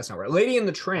 Dalmatians, but that's not right. Lady and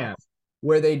the Tramp,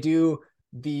 where they do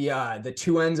the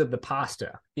two ends of the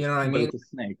pasta. You know what I But mean? it's a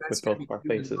snake That's with both gonna of our be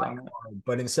faces on it.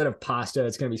 but instead of pasta,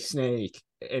 it's gonna be snake,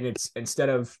 and it's instead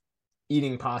of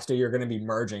eating pasta, you're gonna be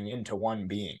merging into one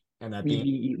being, and that Being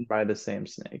being eaten by the same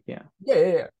snake. Yeah.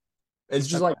 yeah. It's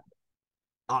just Okay. like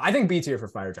I think B tier for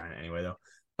Fire Giant anyway though.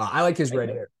 I like his red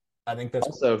hair. I think that's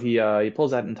Also, he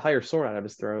pulls that entire sword out of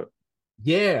his throat.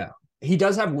 yeah. He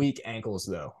does have weak ankles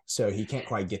though, so he can't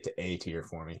quite get to A tier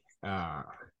for me.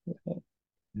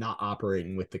 Not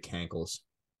operating with the cankles.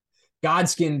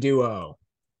 Godskin duo.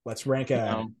 Let's rank a.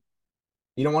 No.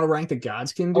 You don't want to rank the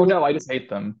Godskin Oh duo? no, I just hate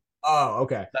them. Oh,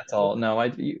 okay. That's all. No,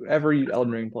 every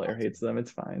Elden Ring player hates them.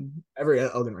 It's fine. Every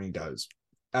Elden Ring does.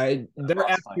 They're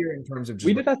F tier in terms of just.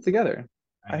 We did that together.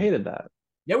 I hated that.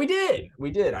 Yeah, we did.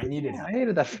 We did. I needed Yeah, him. I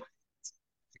hated that.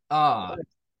 Uh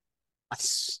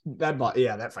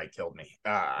that fight killed me.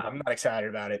 I'm not excited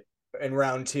about it in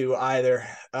round two either.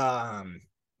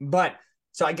 But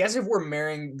so I guess if we're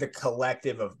marrying the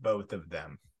collective of both of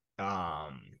them,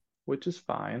 Which is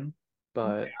fine,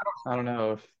 but I don't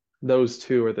know if those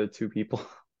two are the two people.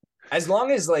 as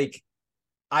long as like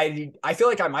I feel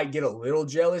like I might get a little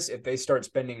jealous if they start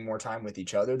spending more time with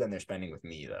each other than they're spending with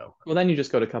me though. Well, then you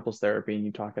just go to couples therapy and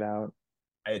you talk it out.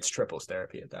 It's triples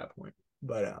therapy at that point.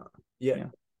 But yeah.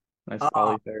 Nice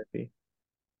poly therapy.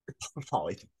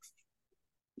 Poly.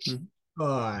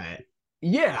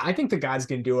 Yeah, I think the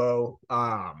Godskin duo.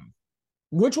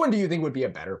 Which one do you think would be a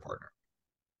better partner?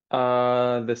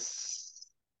 This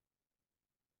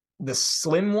The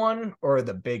slim one or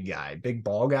the big guy, big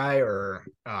ball guy, or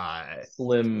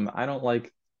Slim. I don't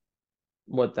like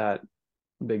what that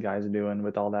big guy's doing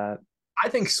with all that. I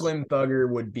think Slim Thugger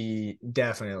would be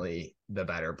definitely the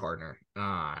better partner.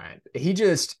 He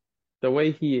just The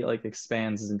way he like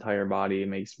expands his entire body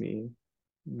makes me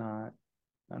not.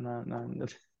 I'm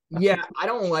not. yeah, I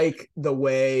don't like the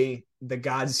way the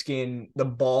Godskin, the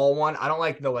ball one. I don't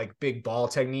like the like big ball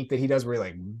technique that he does where he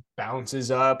like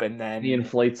bounces up and then He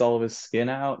inflates all of his skin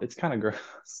out. It's kind of gross.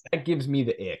 that gives me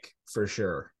the ick for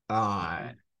sure.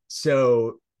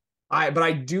 So but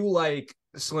I do like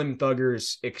Slim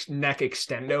Thugger's neck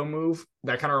extendo move.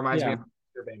 That kind of reminds me of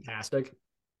fantastic.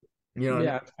 You know,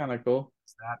 yeah, it's kind of cool.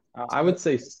 I would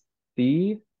say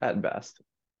C at best.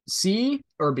 C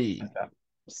or B?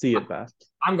 C at best.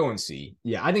 I'm going C.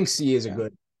 Yeah, I think C is a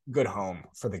good home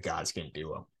for the Godskin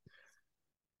duo.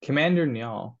 Commander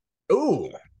Nyal. Ooh,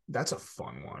 that's a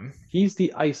fun one. He's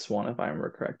the ice one, if I remember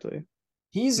correctly.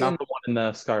 He's not the one in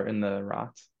the scar in the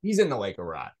rot. He's in the Lake of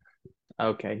Rot.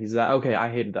 Okay, he's that. Okay, I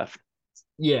hated that.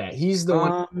 Yeah, he's the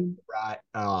one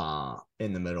right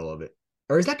in the middle of it.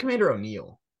 Or is that Commander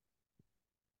O'Neill?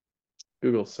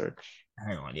 Google search.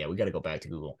 Hang on, yeah, we got to go back to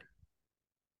Google.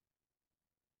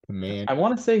 I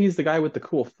want to say he's the guy with the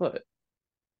cool foot,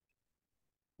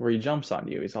 where he jumps on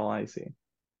you. He's all icy.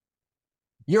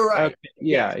 You're right. Okay.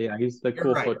 Yeah, he's the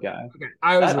cool foot guy. Okay.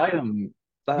 That item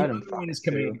is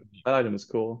Commander. That item is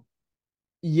cool.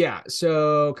 Yeah,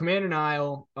 so Commander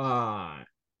Nile, I'll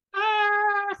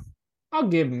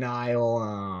give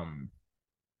Nile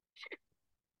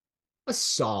a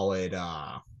solid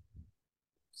I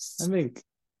think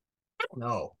I don't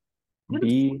know.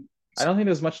 B. I don't think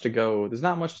there's much to go. There's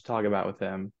not much to talk about with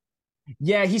him.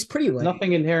 Yeah, he's pretty There's lame.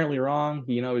 nothing inherently wrong.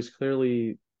 He's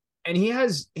clearly. And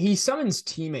he summons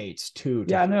teammates too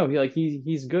to Yeah, no,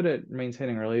 he's good at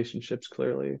maintaining relationships,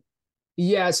 clearly.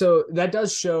 yeah, so that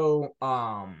does show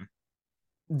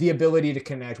the ability to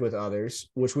connect with others,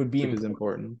 which would be Which is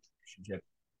important important. in a relationship.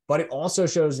 But it also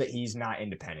shows that he's not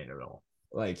independent at all.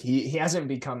 Like he hasn't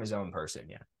become his own person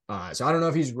yet. So I don't know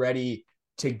if he's ready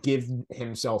to give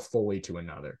himself fully to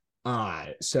another.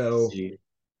 So C.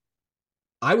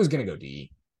 I was gonna go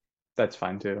D. That's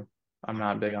fine too. I'm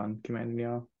not big on Command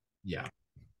Neo. Yeah.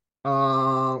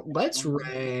 Let's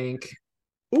rank.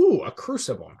 Ooh, a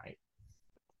Crucible Knight.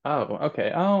 Oh,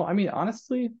 okay. Oh, I mean,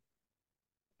 honestly,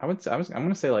 I'm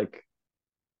gonna say like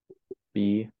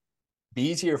B.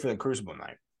 B tier for the Crucible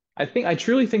Knight. I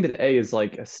truly think that A is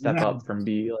like a You step have, up from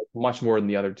B, like much more than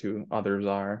the other two others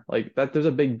are. Like that, there's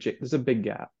a big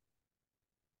gap.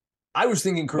 I was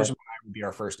thinking But Crucible Knight would be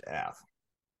our first F.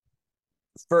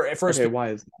 For first, okay, why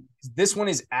is this one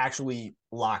is actually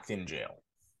locked in jail.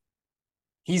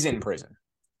 He's in prison.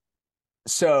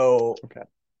 So okay?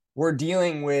 we're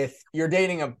dealing with you're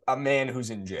dating a man who's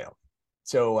in jail.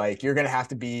 So like you're gonna have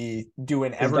to be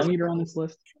doing Is every Dung Eater on this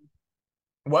list?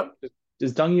 what?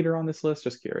 Is Dung Eater on this list?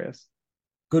 Just curious.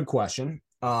 Good question.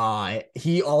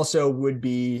 He also would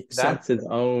be That's his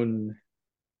own.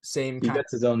 same He kind of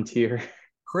gets his own tier.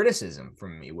 criticism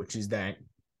from me, which is that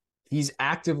he's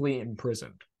actively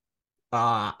imprisoned.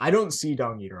 I don't see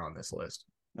Dung Eater on this list.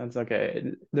 That's okay.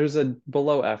 There's a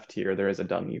below F tier. There is a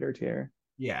Dung Eater tier.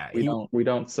 Yeah, We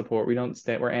don't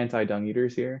stand. We're anti Dung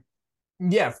Eaters here.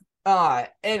 yeah.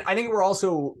 And I think we're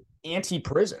also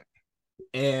anti-prison.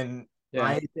 And Yeah.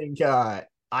 I think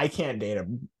I can't date a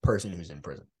person who's in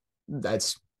prison.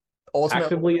 That's ultimately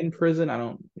Actively in prison. I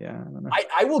don't know.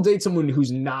 I will date someone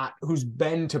who's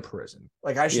been to prison.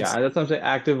 Like I should Yeah, say, that's what I'm saying.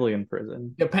 Actively in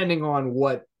prison. depending on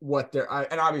what they're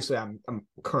and obviously I'm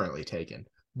currently taken,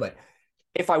 but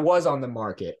if I was on the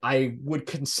market, I would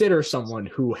consider someone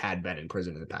who had been in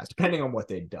prison in the past, depending on what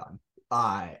they'd done.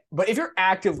 But if you're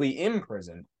actively in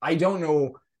prison, I don't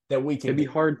know that we It'd can be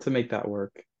hard to make that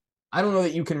work. I don't know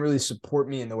that you can really support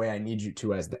me in the way I need you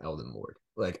to as the Elden Lord.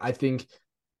 Like I think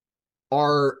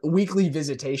our weekly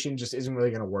visitation just isn't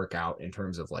really going to work out in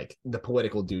terms of like the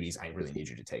political duties I really need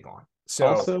you to take on. So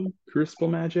Also, Crucible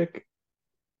Magic,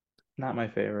 not my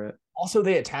favorite. also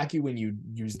they attack you when you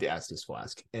use the Estus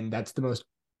Flask, and that's the most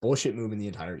bullshit move in the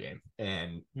entire game.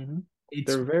 And Mm-hmm. it's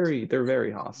They're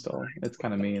very hostile. It's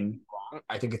kind of mean.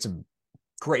 I think it's a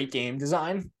great game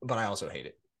design, but I also hate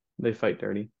it. They fight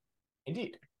dirty.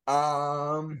 Indeed.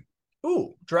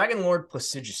 Ooh, Dragon Lord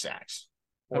Placidusax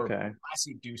or Okay.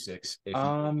 Classy Dusix if you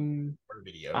Um, or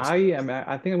videos. I am.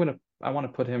 I think I want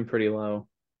to put him pretty low.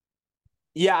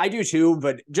 Yeah, I do too.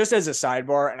 But just as a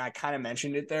sidebar, and I kind of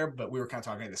mentioned it there, but we were kind of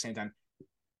talking at the same time.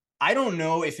 I don't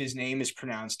know if his name is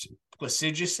pronounced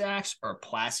Placidusax or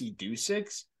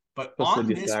Placidusix, but on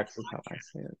this Placidusax is how I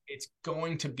say it. it's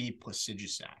going to be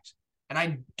Placidusax. And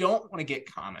I don't want to get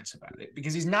comments about it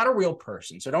because he's not a real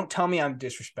person. So don't tell me I'm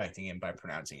disrespecting him by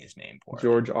pronouncing his name poorly.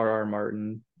 George R. R.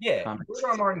 Martin. Yeah, Comics. George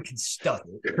R. R. Martin can stuff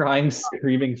it. Crying,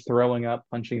 screaming, throwing up,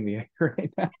 punching the air right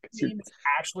now. His name is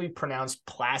actually pronounced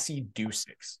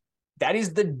Placidusix. That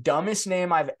is the dumbest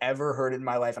name I've ever heard in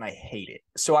my life, and I hate it.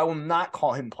 So I will not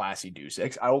call him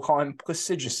Placidusix. I will call him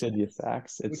Placidusax.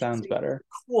 Placidusax. It sounds better.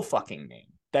 Cool fucking name.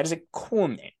 That is a cool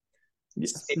name.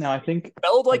 Yes. It's Now I think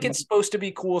spelled like it's supposed to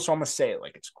be cool, so I'm gonna say it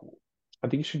like it's cool.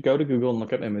 you should go to Google and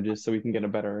look up images so we can get a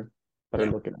better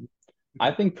look at him.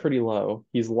 I think pretty low.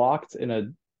 He's locked in a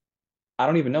I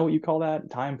don't even know what you call that,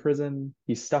 time prison.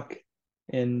 He's stuck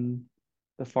in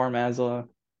the Farm Azla.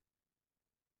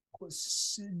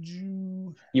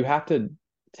 You have to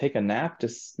take a nap to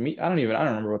meet. I don't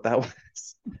remember what that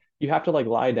was. You have to like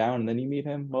lie down and then you meet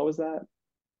him. What was that?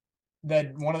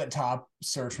 That one of the top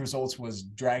search results was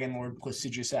Dragon Lord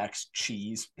Placidusax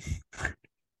cheese.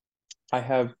 I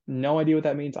have no idea what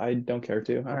that means. I don't care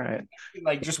to. All right.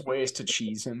 Like just ways to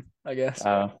cheese him, I guess.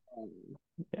 Yeah,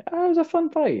 it was a fun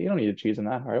fight. You don't need to cheese him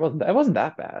that hard. It wasn't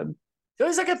that bad. It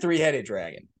was like a three-headed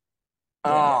dragon.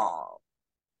 Yeah. Oh,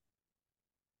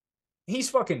 he's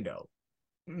fucking dope.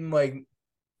 Like,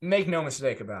 make no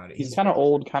mistake about it. He's kind of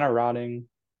old, kind of rotting.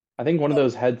 I think one of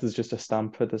those heads is just a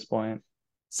stump at this point.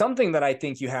 Something that I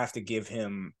think you have to give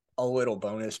him a little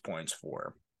bonus points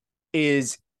for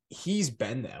is he's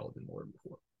been the Elden Lord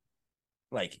before.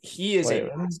 Like he is a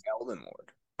Elden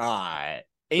Lord. Uh,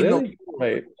 in the Really?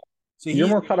 Wait, so you're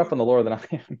he more caught up on the lore than I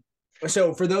am.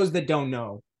 so for those that don't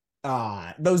know,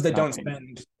 those that don't Not me.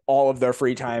 spend all of their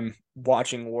free time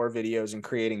watching lore videos and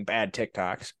creating bad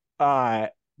TikToks,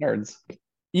 Nerds.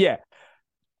 yeah,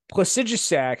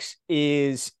 Plagiarisax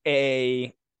is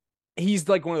he's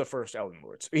like one of the first Elden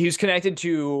Lords. He was connected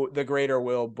to the Greater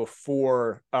Will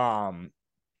before even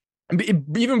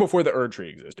before the Erd Tree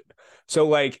existed. So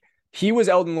like he was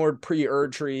Elden Lord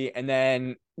pre-Erd Tree, and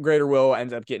then Greater Will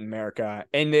ends up getting Marika.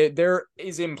 And there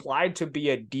is implied to be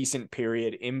a decent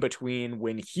period in between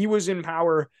when he was in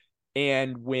power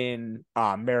and when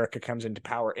Marika comes into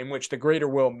power, in which the Greater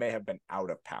Will may have been out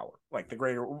of power. Like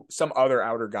some other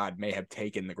outer god may have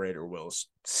taken the Greater Will's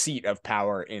seat of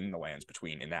power in the lands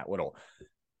between, in that little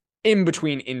in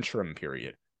between interim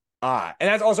period. And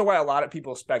that's also why a lot of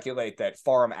people speculate that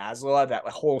Farum Azula, that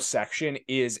whole section,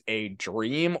 is a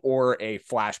dream or a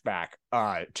flashback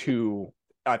to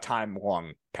a time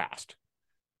long past.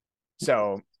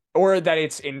 So, or that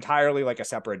it's entirely like a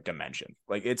separate dimension.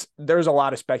 Like there's a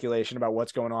lot of speculation about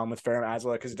what's going on with Farum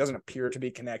Azula because it doesn't appear to be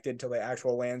connected to the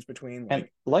actual lands between. And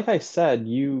like I said,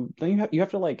 you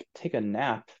have to like take a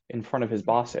nap in front of his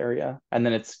boss area, and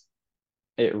then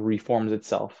it reforms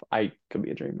itself. I could be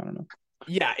a dream. I don't know.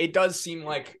 Yeah, it does seem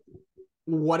like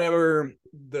whatever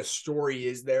the story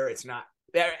is there, it's not,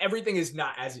 everything is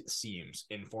not as it seems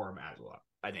in Farum Azula,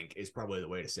 I think is probably the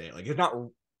way to say it. Like it's not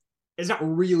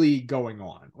really going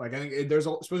on. Like I think there's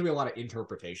supposed to be a lot of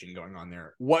interpretation going on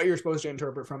there. What you're supposed to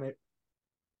interpret from it,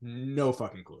 no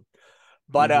fucking clue.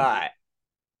 But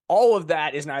all of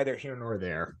that is neither here nor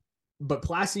there. But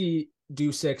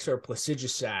Placidusax or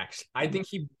Plagiarisax, I think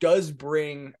he does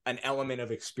bring an element of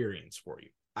experience for you.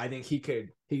 I think he could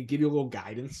give you a little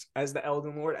guidance as the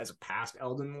Elden Lord, as a past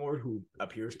Elden Lord who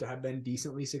appears to have been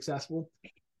decently successful.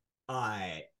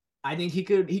 I think he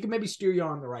could maybe steer you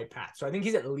on the right path. So I think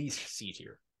he's at least C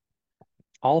tier.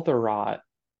 All the rot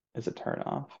is a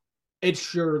turnoff. It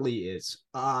surely is.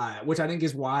 Which I think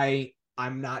is why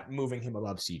I'm not moving him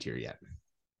above C tier yet.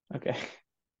 Okay.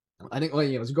 I think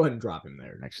let's go ahead and drop him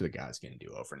there next to the Godskin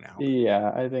duo for now. Yeah,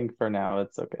 I think for now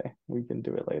it's okay. We can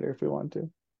do it later if we want to.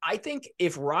 I think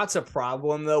if rot's a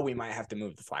problem, though, we might have to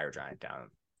move the Fire Giant down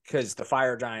because the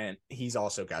Fire Giant, he's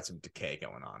also got some decay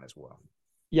going on as well.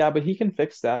 Yeah, but he can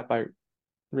fix that by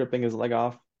ripping his leg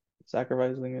off,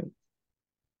 sacrificing it.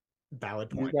 Valid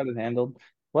point. He's got it handled.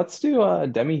 Let's do a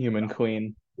Demi-Human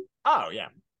Queen. Oh, yeah.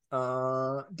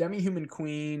 Demi-Human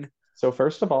Queen. So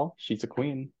first of all, she's a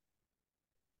queen.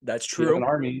 That's She has true. an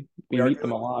army. We meet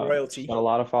them a lot. Royalty. She's got a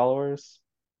lot of followers.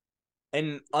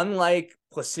 And unlike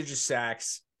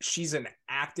Plagiarisax, she's an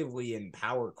actively in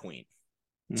power queen.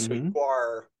 So you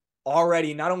are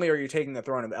already, not only are you taking the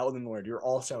throne of Elden Lord, you're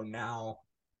also now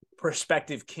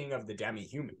prospective king of the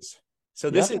demi-humans. So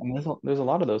this is there's a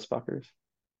lot of those fuckers.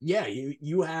 Yeah,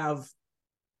 you have,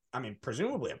 I mean,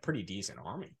 presumably a pretty decent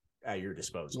army at your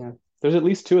disposal. Yeah. There's at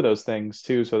least two of those things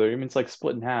too, so it's like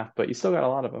split in half, but you still got a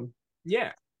lot of them.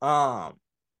 Yeah.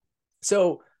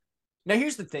 So now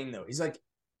here's the thing though. He's like,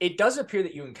 it does appear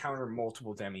that you encounter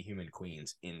multiple demi-human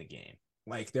queens in the game.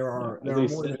 Like there are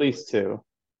at least two.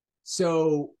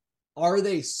 So are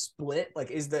they split?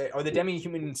 Like are the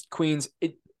demi-human queens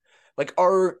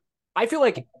I feel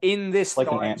like in this like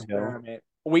thought experiment,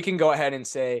 we can go ahead and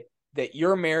say that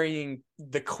you're marrying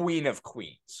the queen of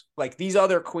queens. Like these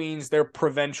other queens, they're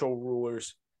provincial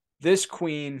rulers. This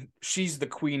queen, she's the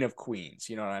queen of queens.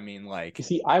 You know what I mean? Like, you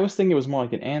see, I was thinking it was more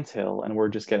like an anthill, and we're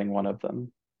just getting one of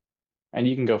them. And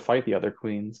you can go fight the other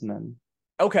queens and then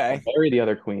marry the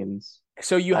other queens.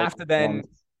 So you have to then.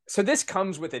 So this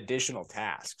comes with additional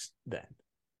tasks then.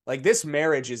 Like this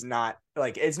marriage is not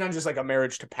like, it's not just like a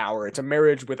marriage to power. It's a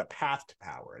marriage with a path to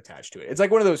power attached to it. It's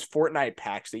like one of those Fortnite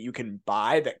packs that you can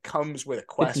buy that comes with a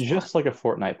quest. It's just like a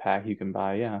Fortnite pack you can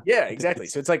buy. Yeah. Yeah, exactly.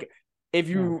 So it's like if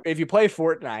you play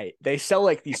Fortnite, they sell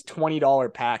like these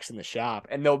 $20 packs in the shop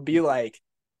and they'll be like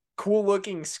cool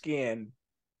looking skin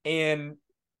and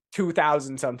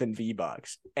 2,000 something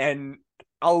V-Bucks. And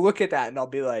I'll look at that and I'll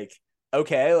be like,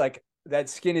 okay, like that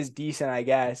skin is decent, I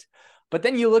guess. But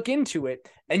then you look into it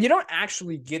and you don't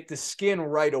actually get the skin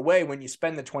right away when you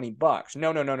spend the $20.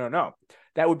 No.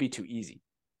 That would be too easy.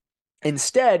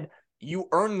 Instead, you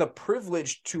earn the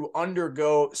privilege to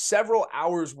undergo several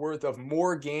hours worth of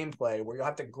more gameplay where you'll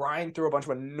have to grind through a bunch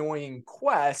of annoying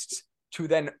quests to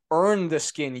then earn the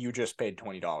skin you just paid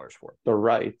 $20 for. The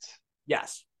right.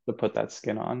 Yes. To put that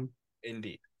skin on.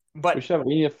 Indeed. But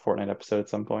we need a Fortnite episode at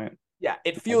some point. Yeah,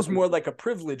 it feels more like a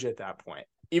privilege at that point,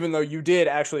 even though you did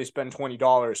actually spend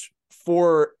 $20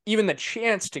 for even the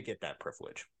chance to get that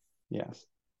privilege. Yes.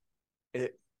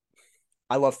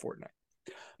 I love Fortnite.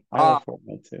 I love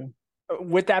Fortnite too.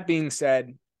 With that being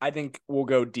said, I think we'll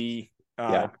go D.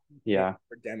 Yeah, yeah.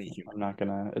 For demi-human. I'm not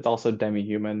gonna. It's also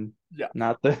demi-human. Yeah.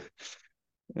 Not the.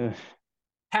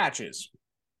 Patches.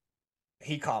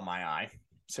 He caught my eye,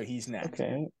 so he's next.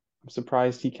 Okay. I'm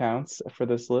surprised he counts for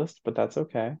this list, but that's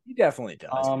okay. He definitely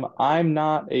does. I'm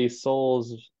not a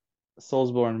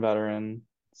Soulsborne veteran,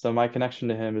 so my connection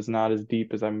to him is not as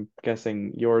deep as I'm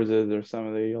guessing yours is, or some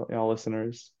of the y'all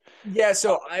listeners. Yeah,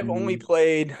 so I've only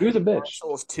played He was a Dark bitch.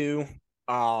 Souls 2,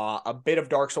 a bit of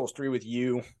Dark Souls 3 with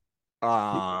you.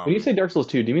 When you say Dark Souls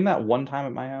 2, do you mean that one time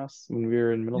at my house when we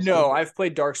were in middle school? No, I've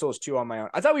played Dark Souls 2 on my own.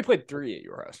 I thought we played 3 at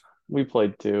your house. We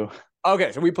played 2.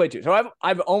 Okay, so we played 2. So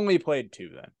I've only played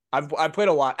 2 then. I've played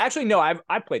a lot. Actually, no,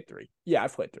 I've played 3. Yeah,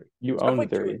 I've played 3. You So owned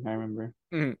 3, I remember.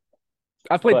 Mm-hmm.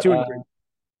 I've played 2 and 3.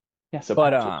 Yeah, so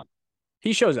but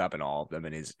he shows up in all of them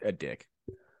and is a dick.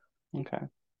 Okay.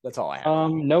 That's all I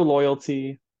have. No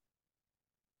loyalty.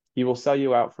 He will sell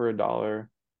you out for $1.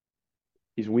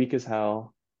 He's weak as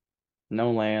hell.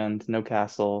 No land, no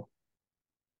castle.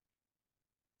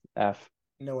 F.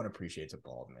 No one appreciates a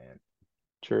bald man.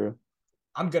 True.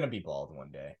 I'm gonna be bald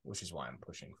one day, which is why I'm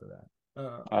pushing for that.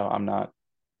 I'm not.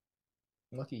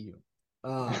 Lucky you.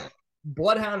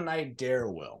 Bloodhound Knight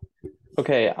Darewell.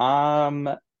 Okay,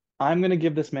 I'm gonna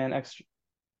give this man extra.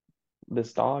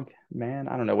 This dog, man,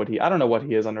 I don't know what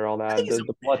he is under all that.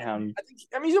 The Bloodhound.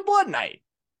 I mean, he's a Blood Knight.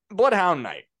 Bloodhound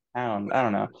Knight. I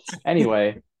don't know.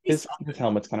 Anyway, his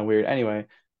helmet's kind of weird. Anyway,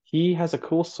 he has a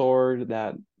cool sword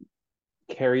that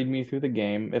carried me through the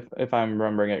game, if I'm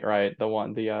remembering it right.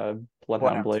 The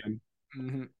Bloodhound Blade.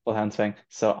 Mm-hmm. Bloodhound's Fang.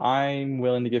 So I'm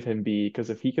willing to give him B, because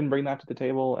if he can bring that to the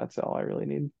table, that's all I really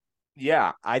need.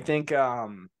 Yeah, I think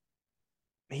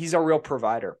he's a real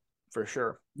provider for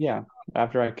sure. Yeah,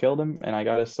 after I killed him and I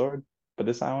got his sword, but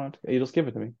this I want to, you just give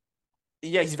it to me.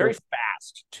 Yeah, he's very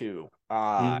fast too.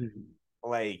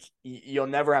 Like you'll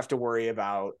never have to worry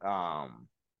about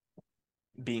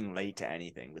being late to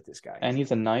anything with this guy. And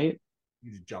he's a knight.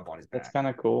 You just jump on his back. That's kind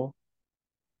of cool.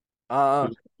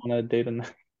 Want to date a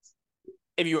knight?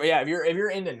 If you're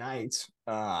into knights,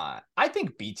 I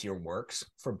think B tier works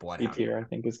for Bloodhound. B tier I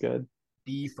think is good.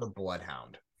 B for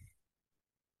Bloodhound.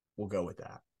 We'll go with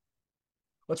that.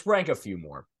 Let's rank a few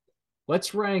more.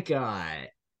 Let's rank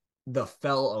the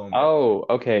Fell Omen. Oh,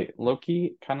 okay.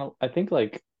 Loki kind of, I think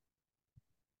like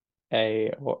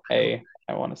A, I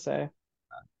want to say.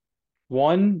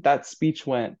 One, that speech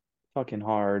went fucking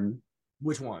hard.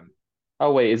 Which one?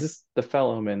 Oh wait, is this the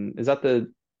Fell Omen? Is that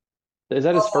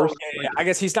his first? Yeah. I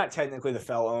guess he's not technically the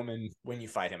Fell Omen when you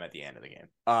fight him at the end of the game.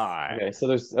 Okay, so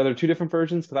are there two different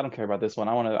versions? Because I don't care about this one.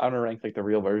 I want to rank like the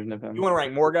real version of him. You want to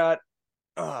rank Morgott?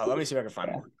 Let me see if I can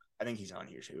find Morgott. I think he's on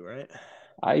here too, right?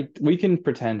 We can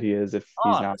pretend he is if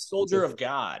he's not. Soldier of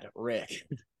God, Rick.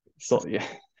 So yeah,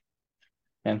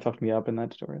 and fucked me up in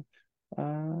that tutorial.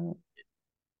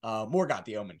 Morgott,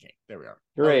 the Omen King. There we are.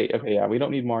 Great. Okay, yeah, we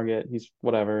don't need Morgott. He's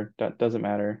whatever. That doesn't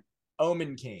matter.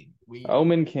 Omen King.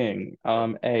 Omen King.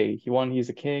 He's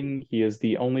a king. He is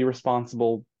the only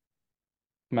responsible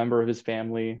member of his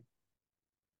family.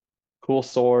 Cool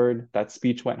sword. That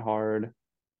speech went hard.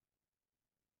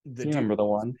 You remember the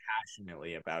one?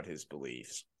 Passionately about his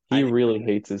beliefs. He really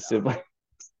hates his siblings.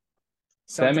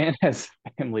 That man has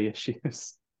family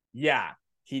issues. Yeah,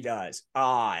 he does.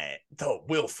 The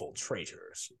willful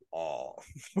traitors.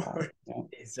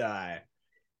 It's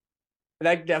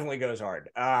that definitely goes hard.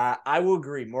 I will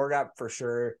agree. Morgott for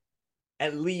sure.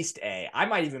 At least A. I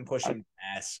might even push him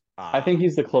to S. I think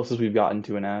he's the closest we've gotten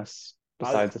to an S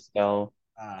besides Estelle.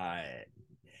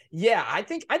 Yeah, I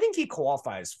think he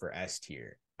qualifies for S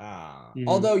tier.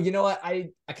 Although you know what, I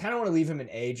kind of want to leave him in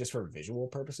A just for visual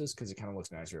purposes because it kind of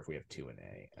looks nicer if we have 2 in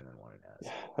A and then 1 in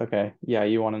S. Okay, yeah,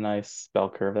 you want a nice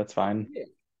bell curve? That's fine.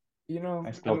 Yeah.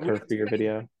 Nice bell curve for your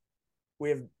video.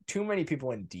 We have too many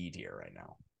people in D tier right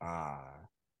now.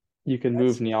 You can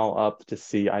move Niall up to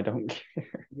C. I don't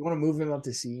care. You want to move him up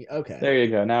to C? Okay. There you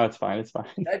go. Now it's fine. It's fine.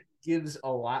 That gives a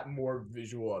lot more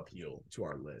visual appeal to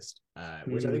our list,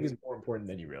 which I think is more important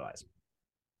than you realize.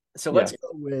 So let's go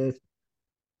with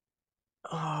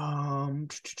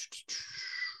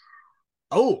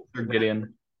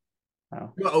Gideon.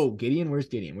 Gideon. Where's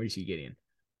Gideon? Where do you see Gideon?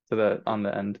 On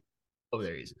the end. Oh,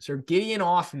 there he is. Sir Gideon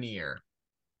Ofnir,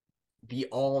 the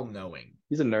all-knowing.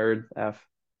 He's a nerd. F.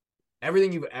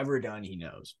 Everything you've ever done, he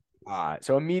knows.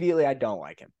 So immediately, I don't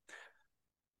like him.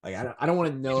 Like I don't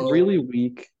want to know. He's really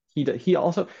weak. He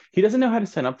doesn't know how to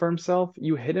stand up for himself.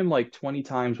 You hit him like 20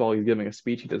 times while he's giving a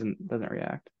speech. He doesn't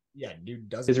react. Yeah, dude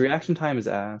doesn't. His reaction time is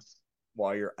ass.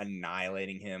 While you're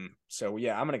annihilating him. So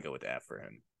yeah, I'm gonna go with that for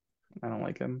him. I don't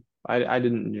like him. I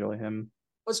didn't enjoy him.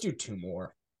 Let's do 2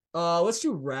 more. Let's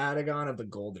do Radagon of the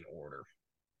Golden Order.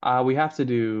 We have to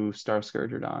do Star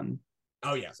Scourge Radahn.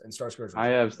 Oh yes, and Star Scourge. I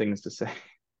have things to say.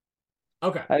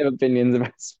 Okay. I have opinions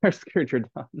about Star Scourge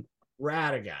Radahn.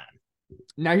 Radagon.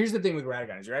 Now here's the thing with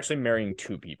Radagon is you're actually marrying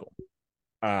two people.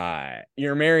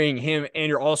 You're marrying him and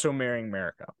you're also marrying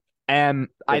Marika. And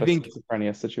I think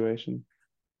schizophrenia situation.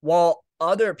 While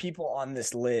other people on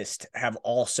this list have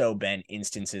also been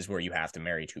instances where you have to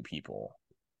marry two people,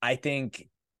 I think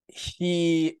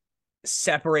he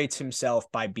separates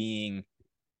himself by being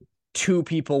two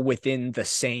people within the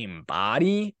same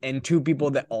body and two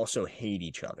people that also hate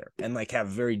each other and like have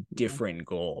very different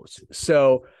goals.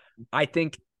 So I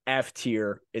think F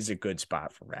tier is a good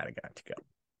spot for Radagon to go.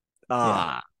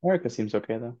 Marika seems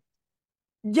okay though.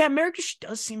 Yeah, Marika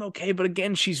does seem okay, but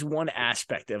again, she's one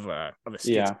aspect of a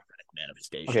schizophrenic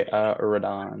manifestation. Okay,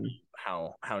 Radahn.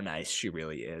 How nice she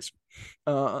really is.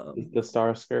 The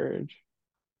Star Scourge.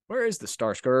 Where is the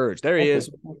Star Scourge? There he is.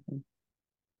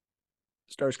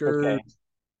 Star Scourge. Okay.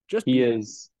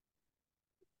 He's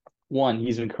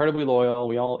incredibly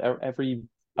loyal. Every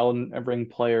Elden Ring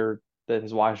player that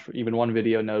has watched even one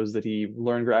video knows that he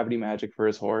learned gravity magic for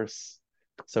his horse.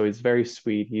 So he's very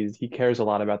sweet. He cares a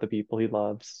lot about the people he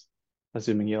loves,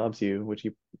 assuming he loves you, which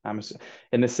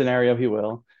in this scenario he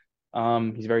will.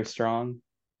 He's very strong.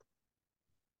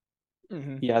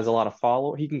 Mm-hmm. He has a lot of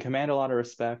follow. He can command a lot of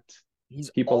respect.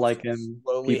 People like him.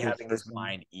 Slowly having his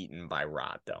mind eaten by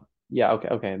rot, though. Yeah.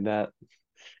 Okay. That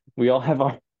we all have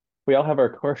our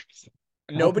quirks.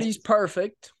 Nobody's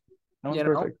perfect. No one's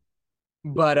perfect.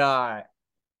 But I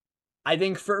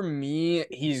think for me,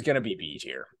 he's gonna be B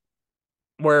tier.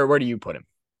 Where do you put him?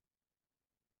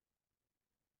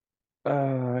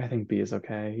 I think B is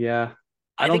okay. Yeah.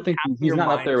 I don't think he's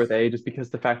not up there with A just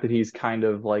because the fact that he's kind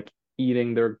of like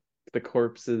eating the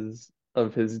corpses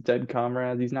of his dead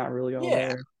comrades. He's not really all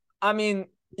there. I mean,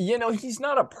 he's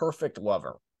not a perfect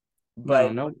lover.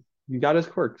 But no, he got his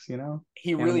quirks,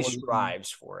 He really strives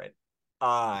for it.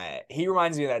 He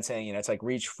reminds me of that saying, it's like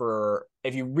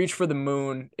if you reach for the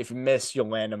moon, if you miss, you'll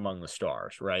land among the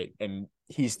stars, right? And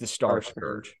he's the Star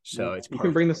Scourge. So it's perfect. You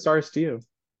can bring the stars to you.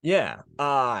 Yeah.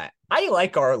 I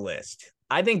like our list.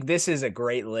 I think this is a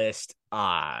great list.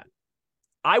 I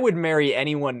would marry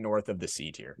anyone north of the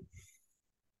C tier.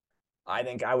 I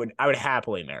think I would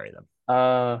happily marry them.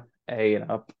 A and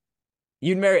up.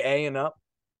 You'd marry A and up?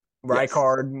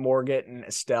 Rykard, Morgott, and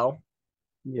Estelle.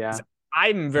 Yeah.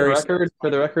 I'm very for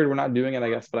the record, we're not doing it, I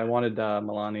guess, but I wanted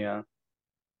Melania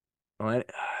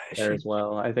there as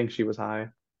well. I think she was high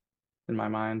in my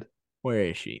mind. Where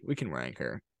is she? We can rank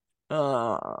her. I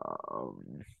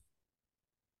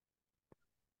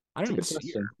don't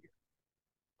see her.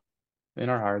 In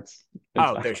our hearts.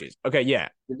 There she is. Okay, yeah.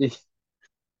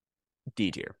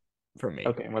 D tier for me.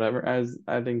 Okay, whatever. As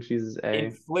I think she's A.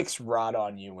 Inflicts rot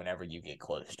on you whenever you get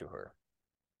close to her.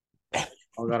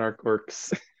 All got our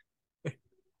quirks.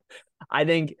 I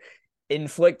think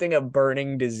inflicting a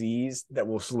burning disease that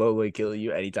will slowly kill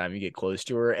you anytime you get close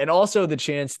to her. And also the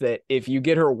chance that if you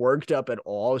get her worked up at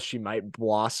all, she might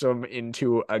blossom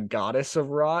into a goddess of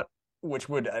rot, which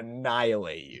would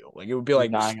annihilate you. Like it would be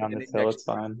like dying on this hill. It's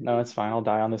fine. No, it's fine. I'll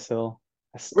die on this hill.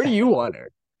 Where do you want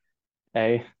her?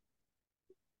 A.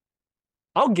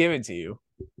 I'll give it to you.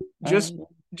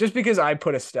 Just because I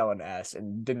put Estelle in S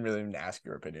and didn't really even ask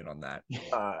your opinion on that.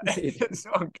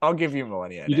 So I'll give you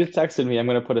Millennia. You just texted me. I'm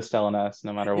going to put Estelle in S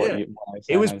no matter what.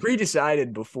 It was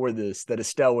pre-decided before this that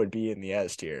Estelle would be in the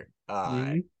S tier.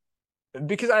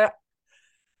 Because I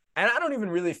don't even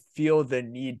really feel the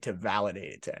need to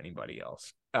validate it to anybody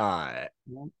else.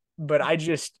 But I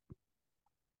just,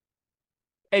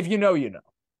 if you know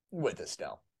with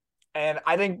Estelle. And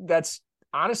I think that's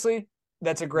honestly,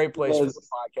 that's a great place for the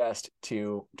podcast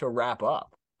to wrap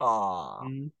up. I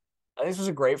think this was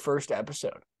a great first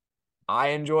episode. I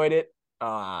enjoyed it.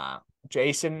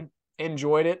 Jason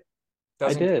enjoyed it.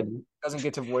 Doesn't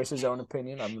get to voice his own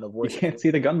opinion. I'm going to voice. You can't see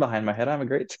the gun behind my head. I'm a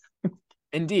great.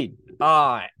 Indeed.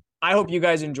 I hope you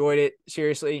guys enjoyed it.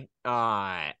 Seriously.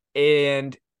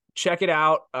 And check it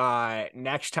out.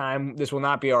 Next time, this will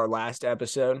not be our last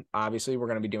episode. Obviously, we're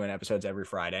going to be doing episodes every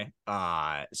Friday.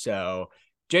 So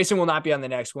Jason will not be on the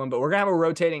next one, but we're going to have a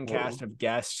rotating cast of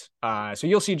guests. So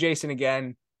you'll see Jason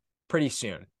again pretty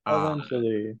soon.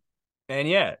 Eventually. And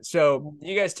yeah, so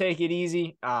you guys take it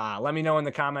easy. Let me know in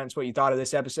the comments what you thought of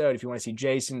this episode. If you want to see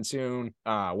Jason soon,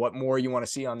 what more you want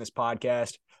to see on this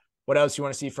podcast, what else you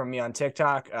want to see from me on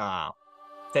TikTok.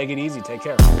 Take it easy. Take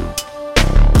care.